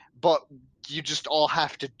one, but you just all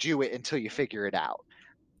have to do it until you figure it out.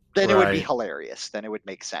 Then it would be hilarious. Then it would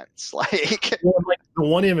make sense. Like, well, like the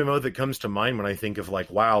one MMO that comes to mind when I think of like,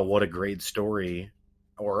 wow, what a great story,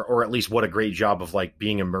 or at least what a great job of like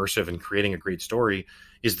being immersive and creating a great story,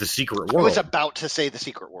 is The Secret World. I was about to say The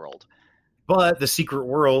Secret World, but The Secret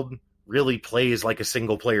World really plays like a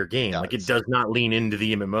single player game. Like, it does not lean into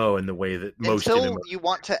the MMO in the way that most until MMOs. You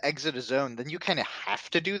want to exit a zone, then you kind of have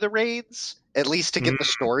to do the raids, at least to get the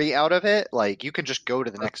story out of it. Like, you can just go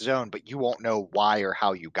to the next zone, but you won't know why or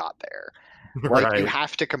how you got there. Like, you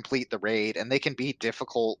have to complete the raid, and they can be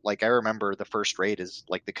difficult. Like, I remember the first raid is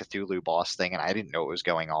like the Cthulhu boss thing, and I didn't know what was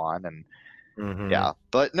going on, and yeah.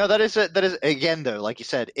 But no, that is again, though, like you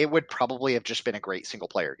said, it would probably have just been a great single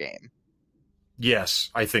player game. Yes,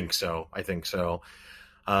 I think so.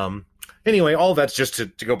 Anyway, all that's just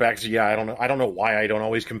to go back to, I don't know why I don't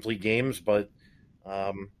always complete games, but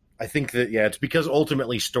I think that, it's because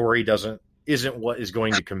ultimately story isn't what is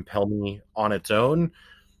going to compel me on its own.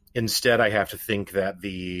 Instead, I have to think that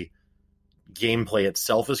the gameplay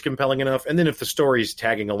itself is compelling enough, and then if the story's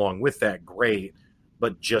tagging along with that, great.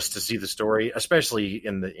 But just to see the story, especially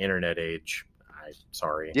in the internet age,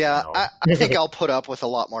 sorry. Yeah, no. I think I'll put up with a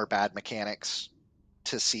lot more bad mechanics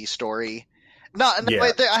to see story.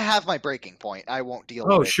 I have my breaking point. I won't deal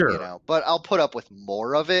with it, but I'll put up with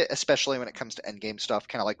more of it, especially when it comes to endgame stuff,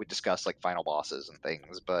 kind of like we discussed, like final bosses and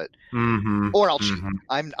things. But or I'll cheat.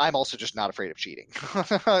 I'm also just not afraid of cheating.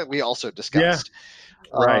 We also discussed,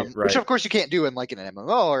 right. Which of course you can't do in like an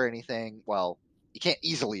MMO or anything. Well, you can't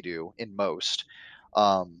easily do in most.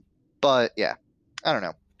 But yeah, I don't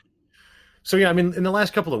know. So yeah, I mean, in the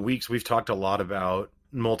last couple of weeks, we've talked a lot about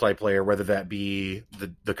multiplayer, whether that be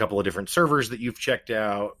the couple of different servers that you've checked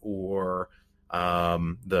out, or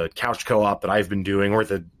the couch co-op that I've been doing, or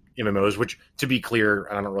the MMOs, which, to be clear,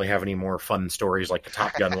 I don't really have any more fun stories like the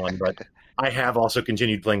Top Gun one, but I have also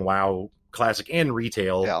continued playing WoW Classic and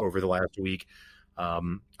Retail over the last week.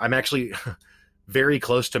 I'm actually very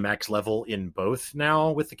close to max level in both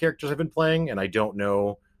now with the characters I've been playing, and I don't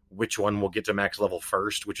know which one will get to max level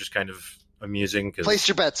first, which is kind of amusing. Place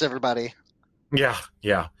your bets, everybody. Yeah,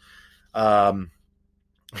 yeah. Um,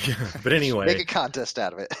 but anyway, make a contest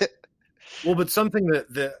out of it. Well, but something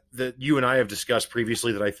that you and I have discussed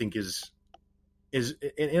previously that I think is an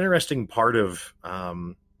interesting part of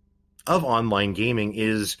online gaming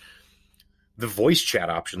is the voice chat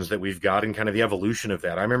options that we've got and kind of the evolution of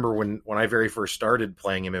that. I remember when I very first started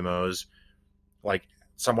playing MMOs, like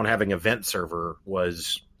someone having a vent server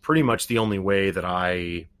was pretty much the only way that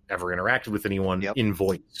I ever interacted with anyone in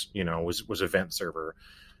voice, was a vent server.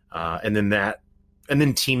 And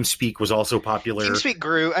then TeamSpeak was also popular. TeamSpeak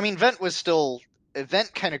grew. I mean, Vent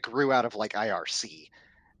kind of grew out of like IRC,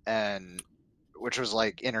 and which was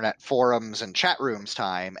like internet forums and chat rooms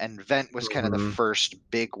time. And Vent was kind of the first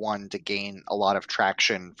big one to gain a lot of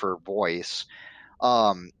traction for voice.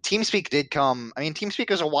 TeamSpeak did come. I mean, TeamSpeak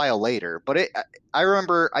was a while later, but I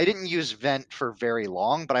remember I didn't use Vent for very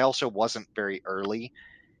long, but I also wasn't very early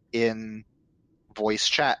in voice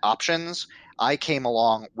chat options. I came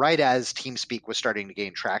along right as TeamSpeak was starting to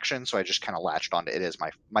gain traction, so I just kind of latched onto it as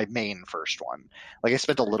my main first one. Like I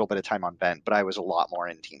spent a little bit of time on Vent, but I was a lot more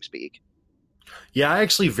in TeamSpeak. Yeah, I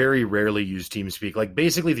actually very rarely use TeamSpeak. Like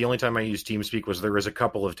basically the only time I used TeamSpeak was there was a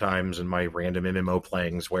couple of times in my random MMO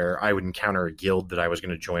playings where I would encounter a guild that I was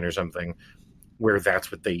going to join or something where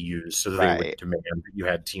that's what they used. So they would demand that you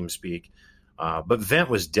had TeamSpeak. But Vent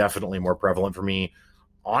was definitely more prevalent for me,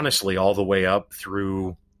 honestly, all the way up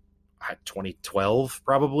through 2012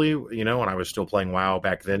 probably, when I was still playing WoW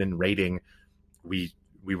back then and raiding. We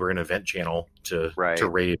were an event channel to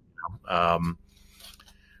raid.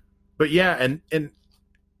 But yeah, and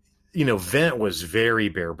Vent was very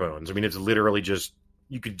bare bones. I mean, it's literally just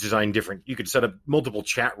you could set up multiple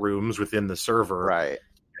chat rooms within the server, right?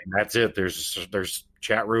 And that's it. There's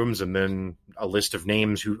chat rooms and then a list of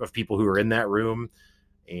names of people who are in that room,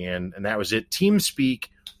 and that was it. TeamSpeak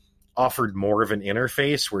offered more of an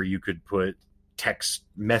interface where you could put text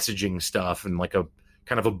messaging stuff and like a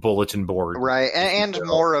kind of a bulletin board, right? And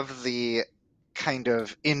more of the kind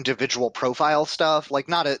of individual profile stuff, like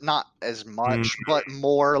not as much, but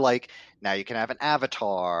more like now you can have an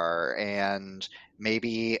avatar and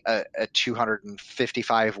maybe a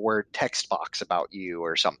 255 word text box about you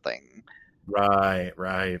or something.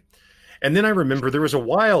 Right. And then I remember there was a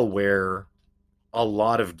while where a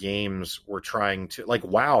lot of games were trying to, like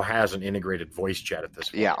WoW has an integrated voice chat at this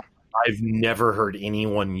point. Yeah. I've never heard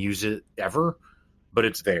anyone use it ever, but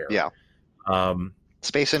it's there. Yeah.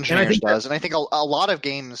 Space Engineers does. And I think a lot of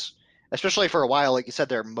games, especially for a while, like you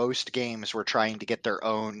said, most games were trying to get their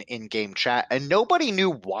own in-game chat, and nobody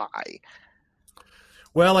knew why.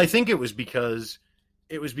 Well, I think it was because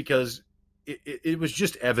it was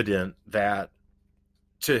just evident that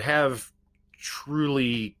to have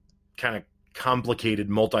truly kind of complicated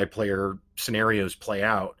multiplayer scenarios play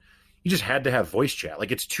out, you just had to have voice chat.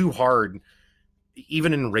 Like it's too hard,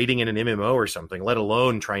 even in raiding in an MMO or something, let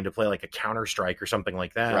alone trying to play like a Counter-Strike or something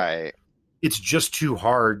like that. Right. It's just too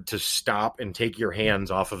hard to stop and take your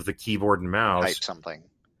hands off of the keyboard and mouse. Type something.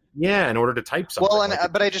 Yeah, in order to type something. Well,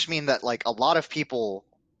 but I just mean that like a lot of people,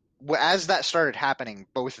 as that started happening,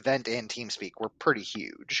 both Vent and TeamSpeak were pretty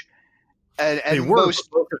huge. And they were, both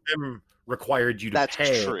of them required you to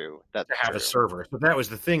pay to have a server. So that was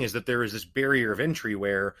the thing, is that there is this barrier of entry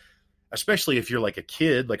where, especially if you're like a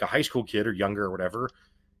kid, like a high school kid or younger or whatever,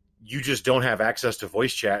 you just don't have access to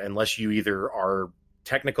voice chat unless you either are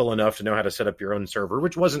technical enough to know how to set up your own server,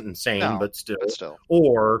 which wasn't insane, but still,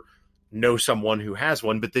 or know someone who has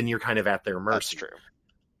one, but then you're kind of at their mercy. That's true.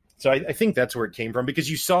 So I think that's where it came from, because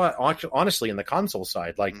you saw it honestly in the console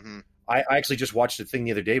side. Like I actually just watched a thing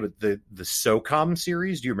the other day, but the SOCOM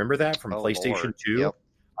series, do you remember that from PlayStation 2? Yep.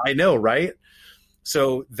 I know, right?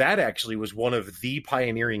 So that actually was one of the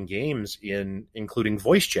pioneering games in including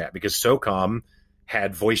voice chat, because SOCOM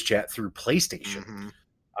had voice chat through PlayStation.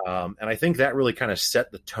 And I think that really kind of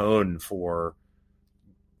set the tone for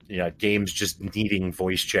games just needing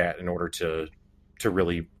voice chat in order to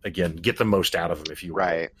really, again, get the most out of them, if you will.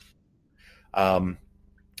 Right.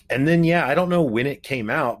 And then, I don't know when it came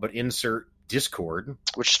out, but insert Discord.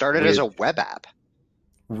 Which started as a web app.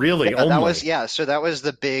 Really? Yeah,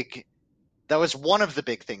 that was one of the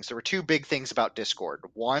big things. There were two big things about Discord.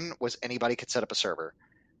 One was anybody could set up a server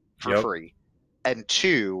for free. And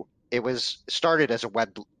two, it was started as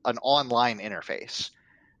an online interface.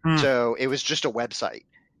 So it was just a website.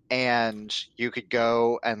 And you could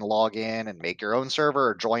go and log in and make your own server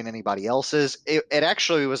or join anybody else's. It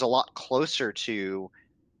actually was a lot closer to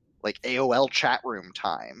like AOL chat room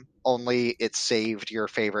time, only it saved your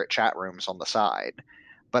favorite chat rooms on the side.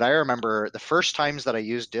 But I remember the first times that I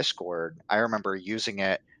used Discord, I remember using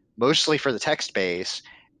it mostly for the text base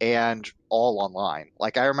and all online.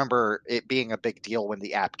 Like I remember it being a big deal when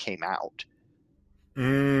the app came out.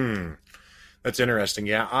 Mm, that's interesting.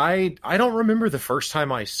 Yeah, I don't remember the first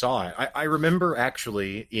time I saw it. I remember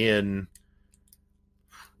actually in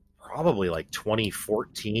probably like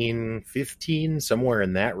 2014, 15, somewhere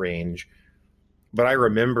in that range. But I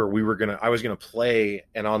remember I was gonna play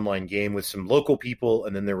an online game with some local people,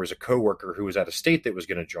 and then there was a coworker who was out of state that was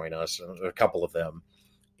gonna join us, a couple of them.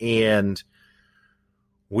 And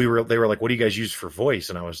they were like, "What do you guys use for voice?"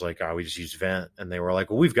 And I was like, "Oh, we just use Vent." And they were like,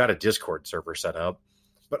 "Well, we've got a Discord server set up."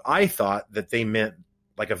 But I thought that they meant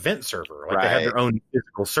like a Vent server, like they had their own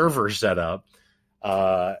physical server set up.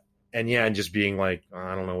 And yeah, and just being like,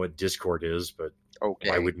 I don't know what Discord is, but okay,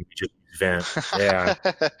 why wouldn't we just use Vent? Yeah,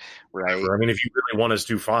 right. I mean, if you really want us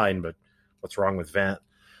to, fine, but what's wrong with Vent?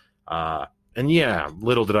 And yeah,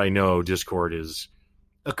 little did I know, Discord is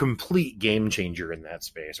a complete game changer in that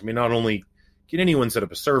space. I mean, not only can anyone set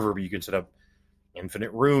up a server, but you can set up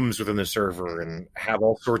infinite rooms within the server and have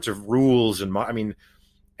all sorts of rules. And I mean,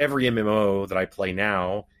 every MMO that I play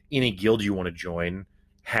now, any guild you want to join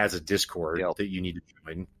has a Discord that you need to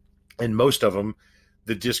join. And most of them,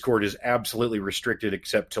 the Discord is absolutely restricted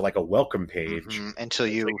except to like a welcome page until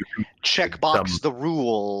you checkbox the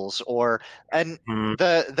rules. The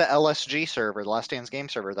LSG server, the Last Dance game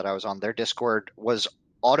server that I was on, their Discord was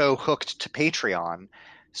auto hooked to Patreon.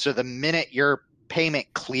 So the minute your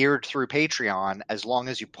payment cleared through Patreon, as long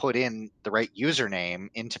as you put in the right username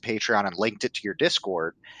into Patreon and linked it to your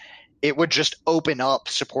Discord, it would just open up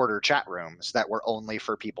supporter chat rooms that were only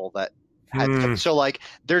for people that had them. So like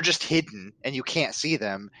they're just hidden and you can't see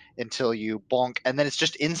them until you bonk, and then it's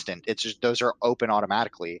just instant. It's just those are open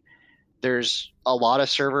automatically. There's a lot of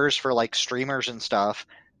servers for like streamers and stuff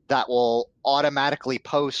that will automatically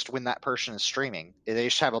post when that person is streaming. They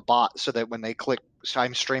just have a bot so that when they click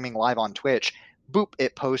I'm streaming live on Twitch, boop,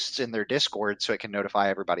 it posts in their Discord so it can notify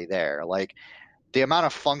everybody there. Like the amount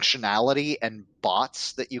of functionality and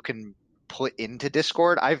bots that you can put into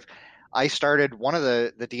Discord. I started one of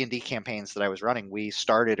the D&D campaigns that I was running. We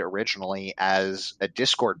started originally as a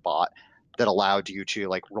Discord bot that allowed you to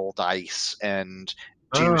like roll dice and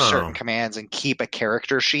do certain commands and keep a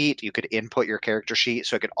character sheet. You could input your character sheet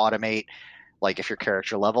so it could automate, like if your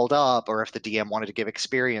character leveled up or if the DM wanted to give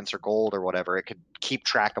experience or gold or whatever, it could keep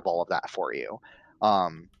track of all of that for you.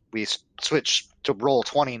 We switched to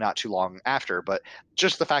Roll20 not too long after, but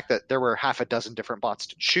just the fact that there were half a dozen different bots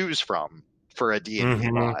to choose from for a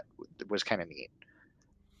D&D bot was kind of neat.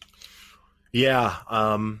 Yeah.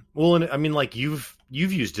 Well, and I mean, like you've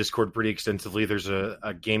used Discord pretty extensively. There's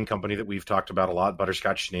a game company that we've talked about a lot,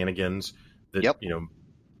 Butterscotch Shenanigans, that, you know,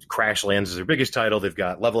 Crashlands is their biggest title. They've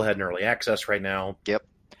got Levelhead in early access right now. Yep.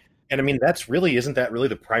 And I mean, isn't that really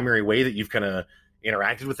the primary way that you've kind of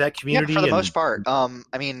interacted with that community? Yeah, for the most part.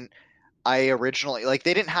 I mean, I originally, like,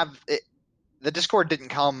 they didn't have it. The Discord didn't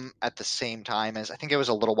come at the same time as, I think it was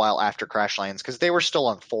a little while after Crashlands, because they were still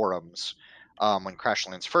on forums when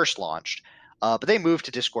Crashlands first launched. But they moved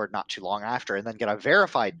to Discord not too long after, and then get a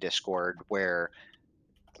verified Discord where,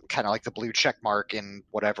 kind of like the blue check mark in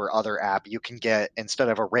whatever other app, you can get, instead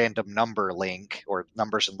of a random number link or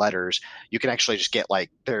numbers and letters, you can actually just get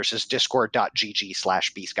like, there's this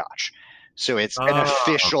discord.gg/bscotch. So it's an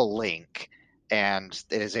official link. And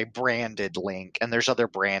it is a branded link, and there's other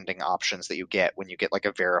branding options that you get when you get like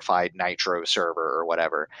a verified Nitro server or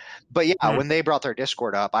whatever. But yeah, when they brought their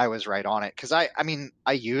Discord up, I was right on it because I mean,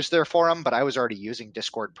 I used their forum, but I was already using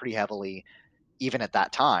Discord pretty heavily even at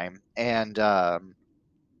that time. And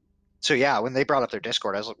so yeah, when they brought up their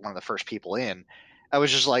Discord, I was like one of the first people in. I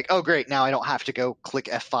was just like, oh great, now I don't have to go click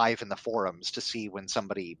F5 in the forums to see when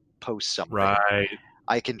somebody posts something. Right.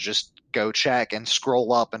 I can just go check and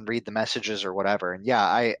scroll up and read the messages or whatever. And yeah,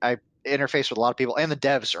 I interface with a lot of people, and the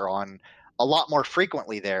devs are on a lot more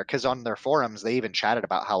frequently there, because on their forums, they even chatted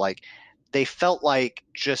about how like they felt like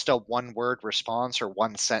just a one-word response or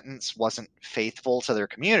one sentence wasn't faithful to their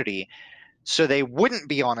community. So they wouldn't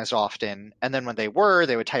be on as often. And then when they were,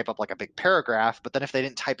 they would type up like a big paragraph. But then if they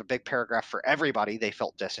didn't type a big paragraph for everybody, they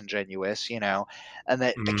felt disingenuous, you know, and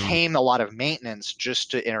that became a lot of maintenance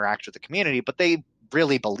just to interact with the community. But they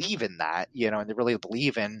really believe in that, you know, and they really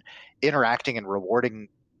believe in interacting and rewarding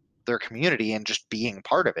their community and just being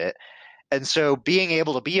part of it. And so being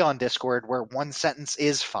able to be on Discord where one sentence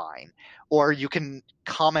is fine, or you can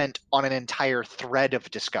comment on an entire thread of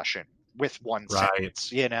discussion with one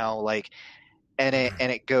sentence, you know, like, and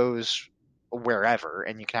it goes wherever,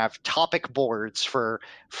 and you can have topic boards for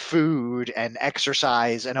food and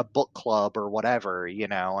exercise and a book club or whatever,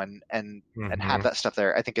 and have that stuff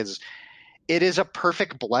there. I think it is a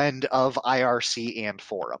perfect blend of IRC and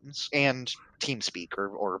forums and TeamSpeak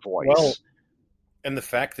or voice. Well, and the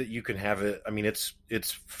fact that you can have it, I mean, it's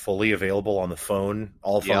fully available on the phone,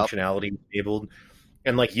 all functionality enabled.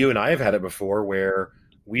 And like you and I have had it before where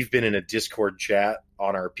we've been in a Discord chat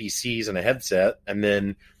on our PCs and a headset, and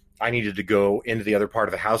then I needed to go into the other part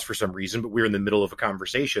of the house for some reason, but we were in the middle of a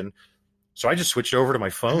conversation. So I just switched over to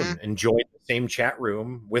my phone and joined the same chat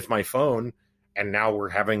room with my phone. And now we're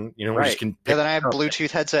having, we just can pick then I have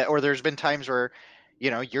Bluetooth headset, or there's been times where,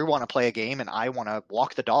 you want to play a game and I want to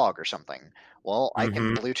walk the dog or something. Well, I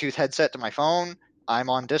can Bluetooth headset to my phone. I'm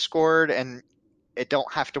on Discord, and it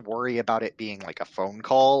don't have to worry about it being like a phone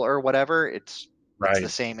call or whatever. It's the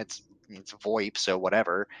same. It's VoIP, so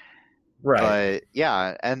whatever. Right. But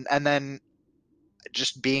yeah, and then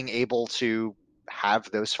just being able to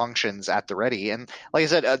have those functions at the ready, and like I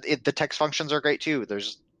said, the text functions are great too.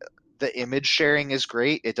 The image sharing is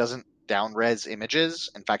great. It doesn't down res images.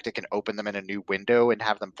 In fact, it can open them in a new window and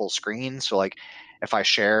have them full screen. So like if I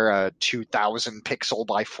share a 2000 pixel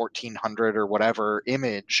by 1400 or whatever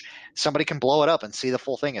image, somebody can blow it up and see the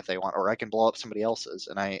full thing if they want, or I can blow up somebody else's.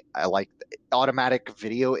 And I like automatic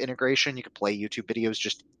video integration. You can play YouTube videos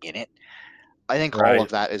just in it. I think all of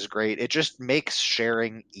that is great. It just makes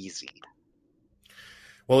sharing easy.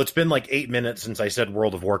 Well, it's been like 8 minutes since I said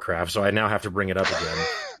World of Warcraft, so I now have to bring it up again.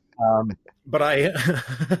 But I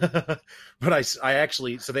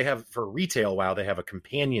actually, so they have for retail WoW, they have a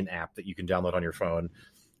companion app that you can download on your phone,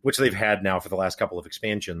 which they've had now for the last couple of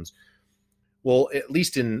expansions. Well, at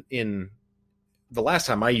least in the last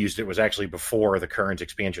time I used it was actually before the current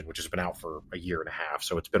expansion, which has been out for a year and a half.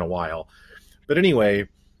 So it's been a while. But anyway,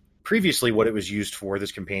 previously what it was used for,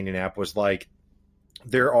 this companion app, was like,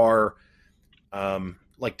 there are,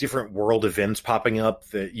 like different world events popping up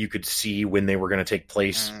that you could see when they were going to take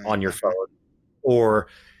place on your phone. Or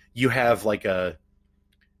you have like the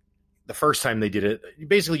first time they did it,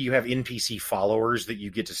 basically you have NPC followers that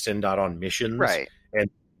you get to send out on missions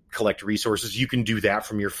and collect resources. You can do that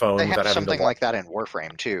from your phone. They have something like that in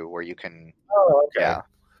Warframe too, where you can. Oh, okay. Yeah.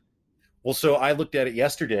 Well, so I looked at it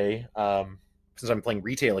yesterday. Since I'm playing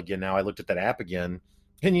retail again now, I looked at that app again.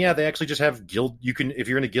 And yeah, they actually just have guild. You can, if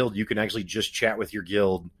you're in a guild, you can actually just chat with your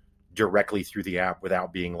guild directly through the app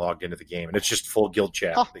without being logged into the game, and it's just full guild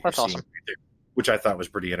chat. Oh, that's awesome. Right there, which I thought was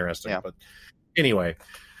pretty interesting. Yeah. But anyway,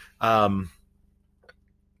 but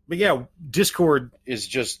yeah, Discord is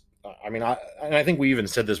just. I mean, I think we even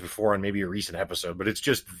said this before on maybe a recent episode, but it's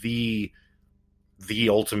just the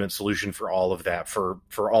ultimate solution for all of that, for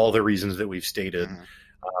all the reasons that we've stated.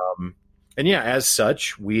 And yeah, as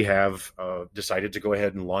such, we have decided to go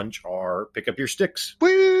ahead and launch our Pick Up Your Sticks.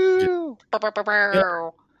 Woo! Yeah.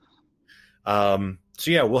 So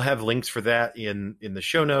yeah, we'll have links for that in the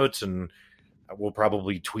show notes, and we'll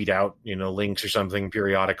probably tweet out, links or something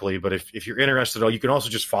periodically. But if you're interested at all, you can also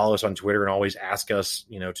just follow us on Twitter and always ask us,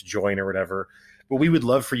 to join or whatever. But we would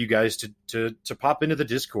love for you guys to pop into the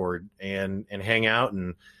Discord and hang out.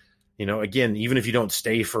 And, again, even if you don't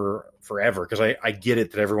stay for forever, because I get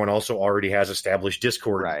it that everyone also already has established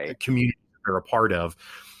Discord community they're a part of.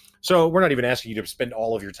 So we're not even asking you to spend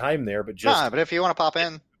all of your time there, but just. But if you want to pop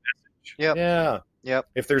in. Yep. Yeah. Yep.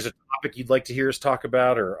 If there's a topic you'd like to hear us talk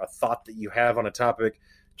about, or a thought that you have on a topic,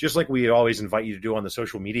 just like we always invite you to do on the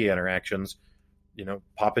social media interactions,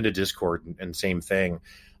 pop into Discord and same thing.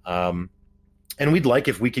 And we'd like,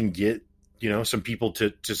 if we can get, some people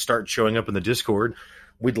to start showing up in the Discord,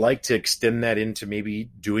 we'd like to extend that into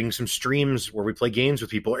maybe doing some streams where we play games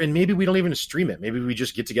with people, and maybe we don't even stream it. Maybe we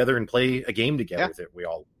just get together and play a game together with it. We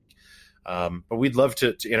all, but we'd love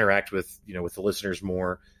to interact with, with the listeners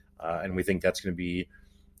more. And we think that's going to be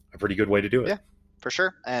a pretty good way to do it. Yeah, for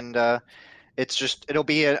sure. And it'll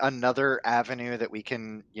be another avenue that we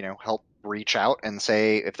can, help reach out and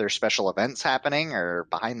say if there's special events happening or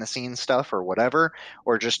behind the scenes stuff or whatever,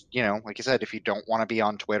 or just, like you said, if you don't want to be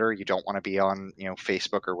on Twitter, you don't want to be on,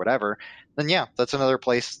 Facebook or whatever, then yeah, that's another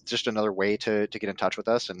place, just another way to get in touch with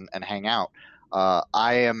us and hang out.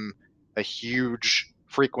 I am a huge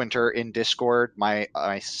frequenter in Discord. My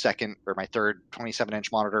second or my third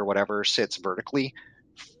 27-inch monitor, whatever, sits vertically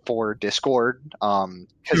for Discord,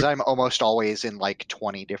 because I'm almost always in like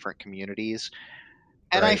 20 different communities,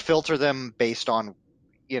 and I filter them based on,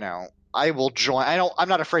 I will join. I'm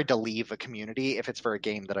not afraid to leave a community if it's for a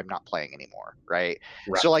game that I'm not playing anymore, right?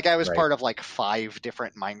 So like I was part of like 5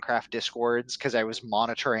 different Minecraft Discords because I was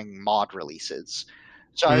monitoring mod releases.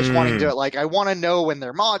 So I was wanting to, like, I want to know when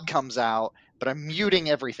their mod comes out, but I'm muting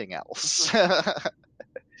everything else.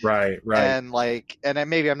 Right. And then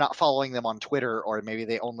maybe I'm not following them on Twitter, or maybe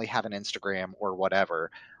they only have an Instagram or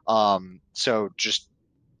whatever. So just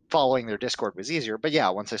following their Discord was easier. But yeah,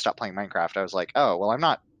 once I stopped playing Minecraft, I was like, oh, well,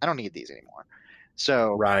 I don't need these anymore.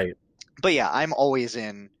 So, right. But yeah, I'm always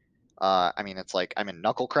in, it's like I'm in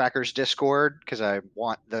Knucklecracker's Discord because I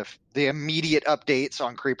want the immediate updates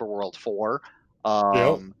on Creeper World 4.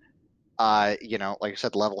 Yep. Like I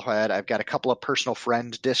said, Levelhead. I've got a couple of personal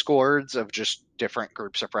friend Discords of just different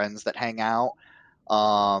groups of friends that hang out.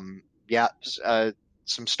 Some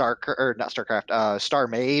Star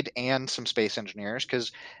Made and some Space Engineers,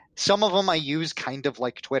 because some of them I use kind of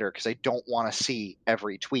like Twitter because I don't want to see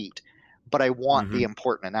every tweet, but I want the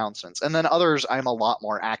important announcements. And then others, I'm a lot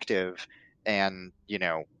more active and,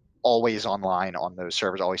 always online on those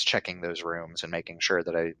servers, always checking those rooms and making sure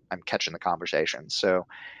that I'm catching the conversations. So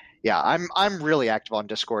yeah, I'm really active on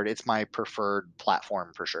Discord. It's my preferred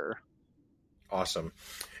platform for sure. Awesome.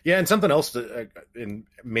 Yeah, and something else that, and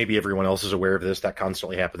maybe everyone else is aware of this, that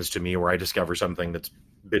constantly happens to me where I discover something that's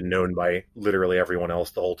been known by literally everyone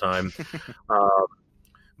else the whole time.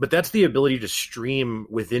 But that's the ability to stream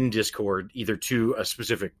within Discord, either to a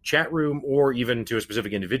specific chat room or even to a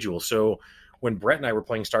specific individual. So when Brett and I were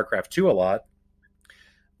playing StarCraft 2 a lot,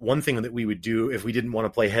 one thing that we would do if we didn't want to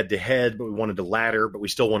play head to head, but we wanted to ladder, but we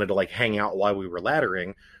still wanted to like hang out while we were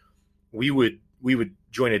laddering, we would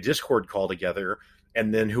join a Discord call together,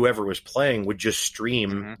 and then whoever was playing would just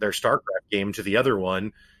stream their StarCraft game to the other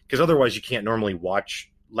one, because otherwise you can't normally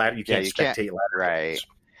watch ladder. You can't spectate ladder. Right. Games.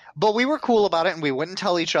 But we were cool about it, and we wouldn't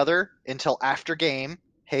tell each other until after game,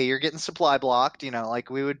 hey, you're getting supply blocked.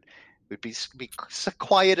 We'd be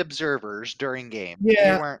quiet observers during game.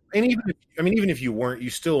 Yeah, and even if you weren't, you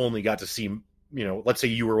still only got to see, let's say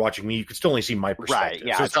you were watching me, you could still only see my perspective. Right,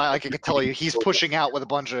 yeah, so it's not like I could tell you he's pushing out with a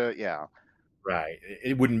bunch of, Right.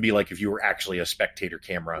 It wouldn't be like if you were actually a spectator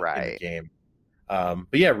camera in the game.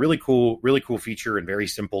 But yeah, really cool feature, and very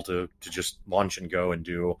simple to just launch and go and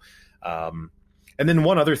do. And then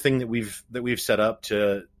one other thing that we've set up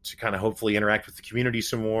to kind of hopefully interact with the community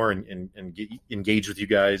some more and get engaged with you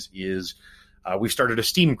guys is we've started a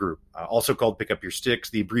Steam group, also called Pick Up Your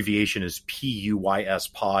Sticks. The abbreviation is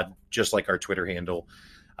PUYS Pod, just like our Twitter handle.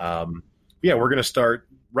 We're going to start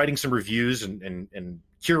writing some reviews and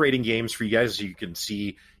curating games for you guys so you can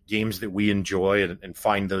see games that we enjoy and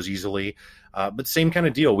find those easily. But same kind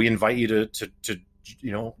of deal. We invite you to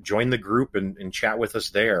join the group and chat with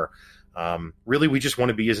us there. Really, we just want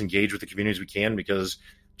to be as engaged with the community as we can, because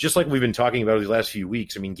just like we've been talking about over the last few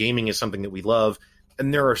weeks, gaming is something that we love.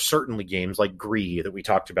 And there are certainly games like Gree that we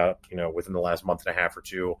talked about, within the last month and a half or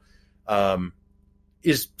two,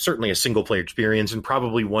 is certainly a single player experience, and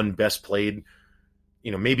probably one best played,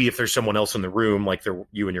 maybe if there's someone else in the room, like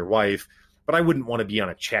you and your wife, but I wouldn't want to be on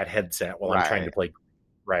a chat headset while I'm trying to play.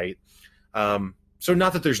 Right. So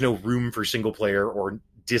not that there's no room for single player or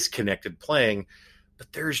disconnected playing,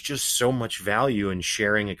 but there's just so much value in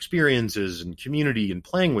sharing experiences and community and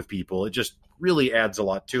playing with people. It just really adds a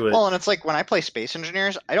lot to it. Well, and it's like when I play Space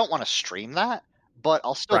Engineers, I don't want to stream that, but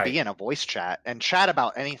I'll still be in a voice chat and chat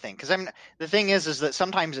about anything. Because the thing is that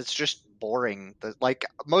sometimes it's just boring.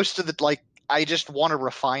 I just want to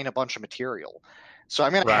refine a bunch of material. So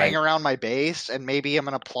I'm going to hang around my base, and maybe I'm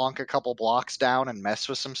going to plonk a couple blocks down and mess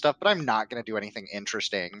with some stuff, but I'm not going to do anything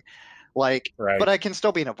interesting. But I can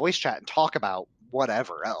still be in a voice chat and talk about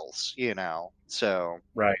whatever else, so.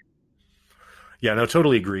 Right. Yeah, no,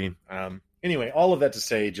 totally agree. Anyway, all of that to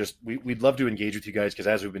say, just we'd love to engage with you guys, because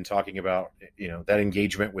as we've been talking about, that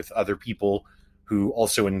engagement with other people who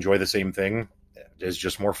also enjoy the same thing is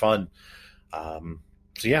just more fun.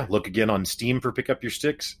 So yeah, look again on Steam for Pick Up Your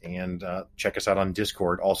Sticks, and check us out on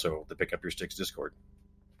Discord, also the Pick Up Your Sticks Discord.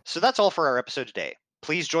 So that's all for our episode today.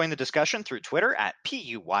 Please join the discussion through Twitter at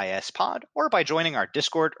PUYSPod, or by joining our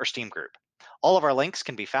Discord or Steam group. All of our links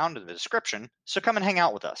can be found in the description, so come and hang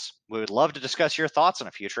out with us. We would love to discuss your thoughts on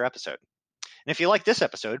a future episode. And if you like this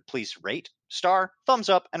episode, please rate, star, thumbs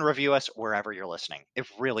up, and review us wherever you're listening. It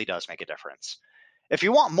really does make a difference. If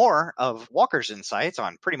you want more of Walker's insights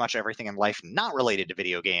on pretty much everything in life not related to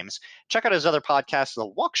video games, check out his other podcast, The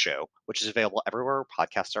Walk Show, which is available everywhere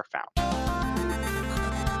podcasts are found.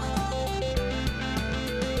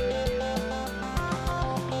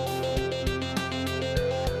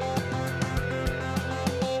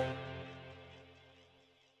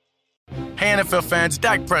 Hey NFL fans,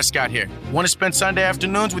 Dak Prescott here. Want to spend Sunday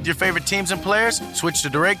afternoons with your favorite teams and players? Switch to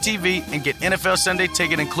DirecTV and get NFL Sunday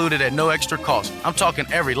Ticket included at no extra cost. I'm talking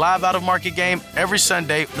every live out-of-market game, every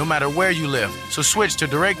Sunday, no matter where you live. So switch to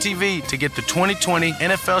DirecTV to get the 2020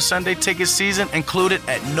 NFL Sunday Ticket season included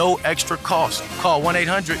at no extra cost. Call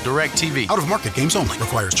 1-800-DIRECTV. Out-of-market games only.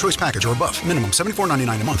 Requires choice package or above. Minimum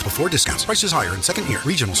 $74.99 a month before discounts. Prices higher in second year.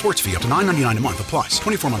 Regional sports fee up to $9.99 a month applies.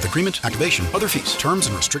 24-month agreement, activation, other fees. Terms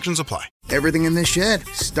and restrictions apply. Everything in this shed,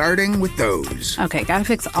 starting with those. Okay, gotta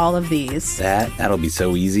fix all of these. That'll be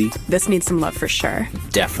so easy. This needs some love for sure.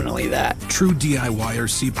 Definitely that. True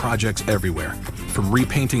DIYers see projects everywhere, from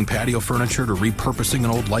repainting patio furniture to repurposing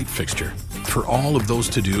an old light fixture. For all of those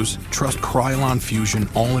to-dos, trust Krylon Fusion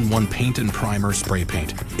all-in-one paint and primer spray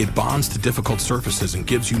paint. It bonds to difficult surfaces and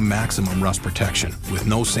gives you maximum rust protection with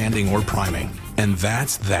no sanding or priming. And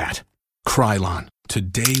that's that. Krylon.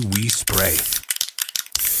 Today we spray.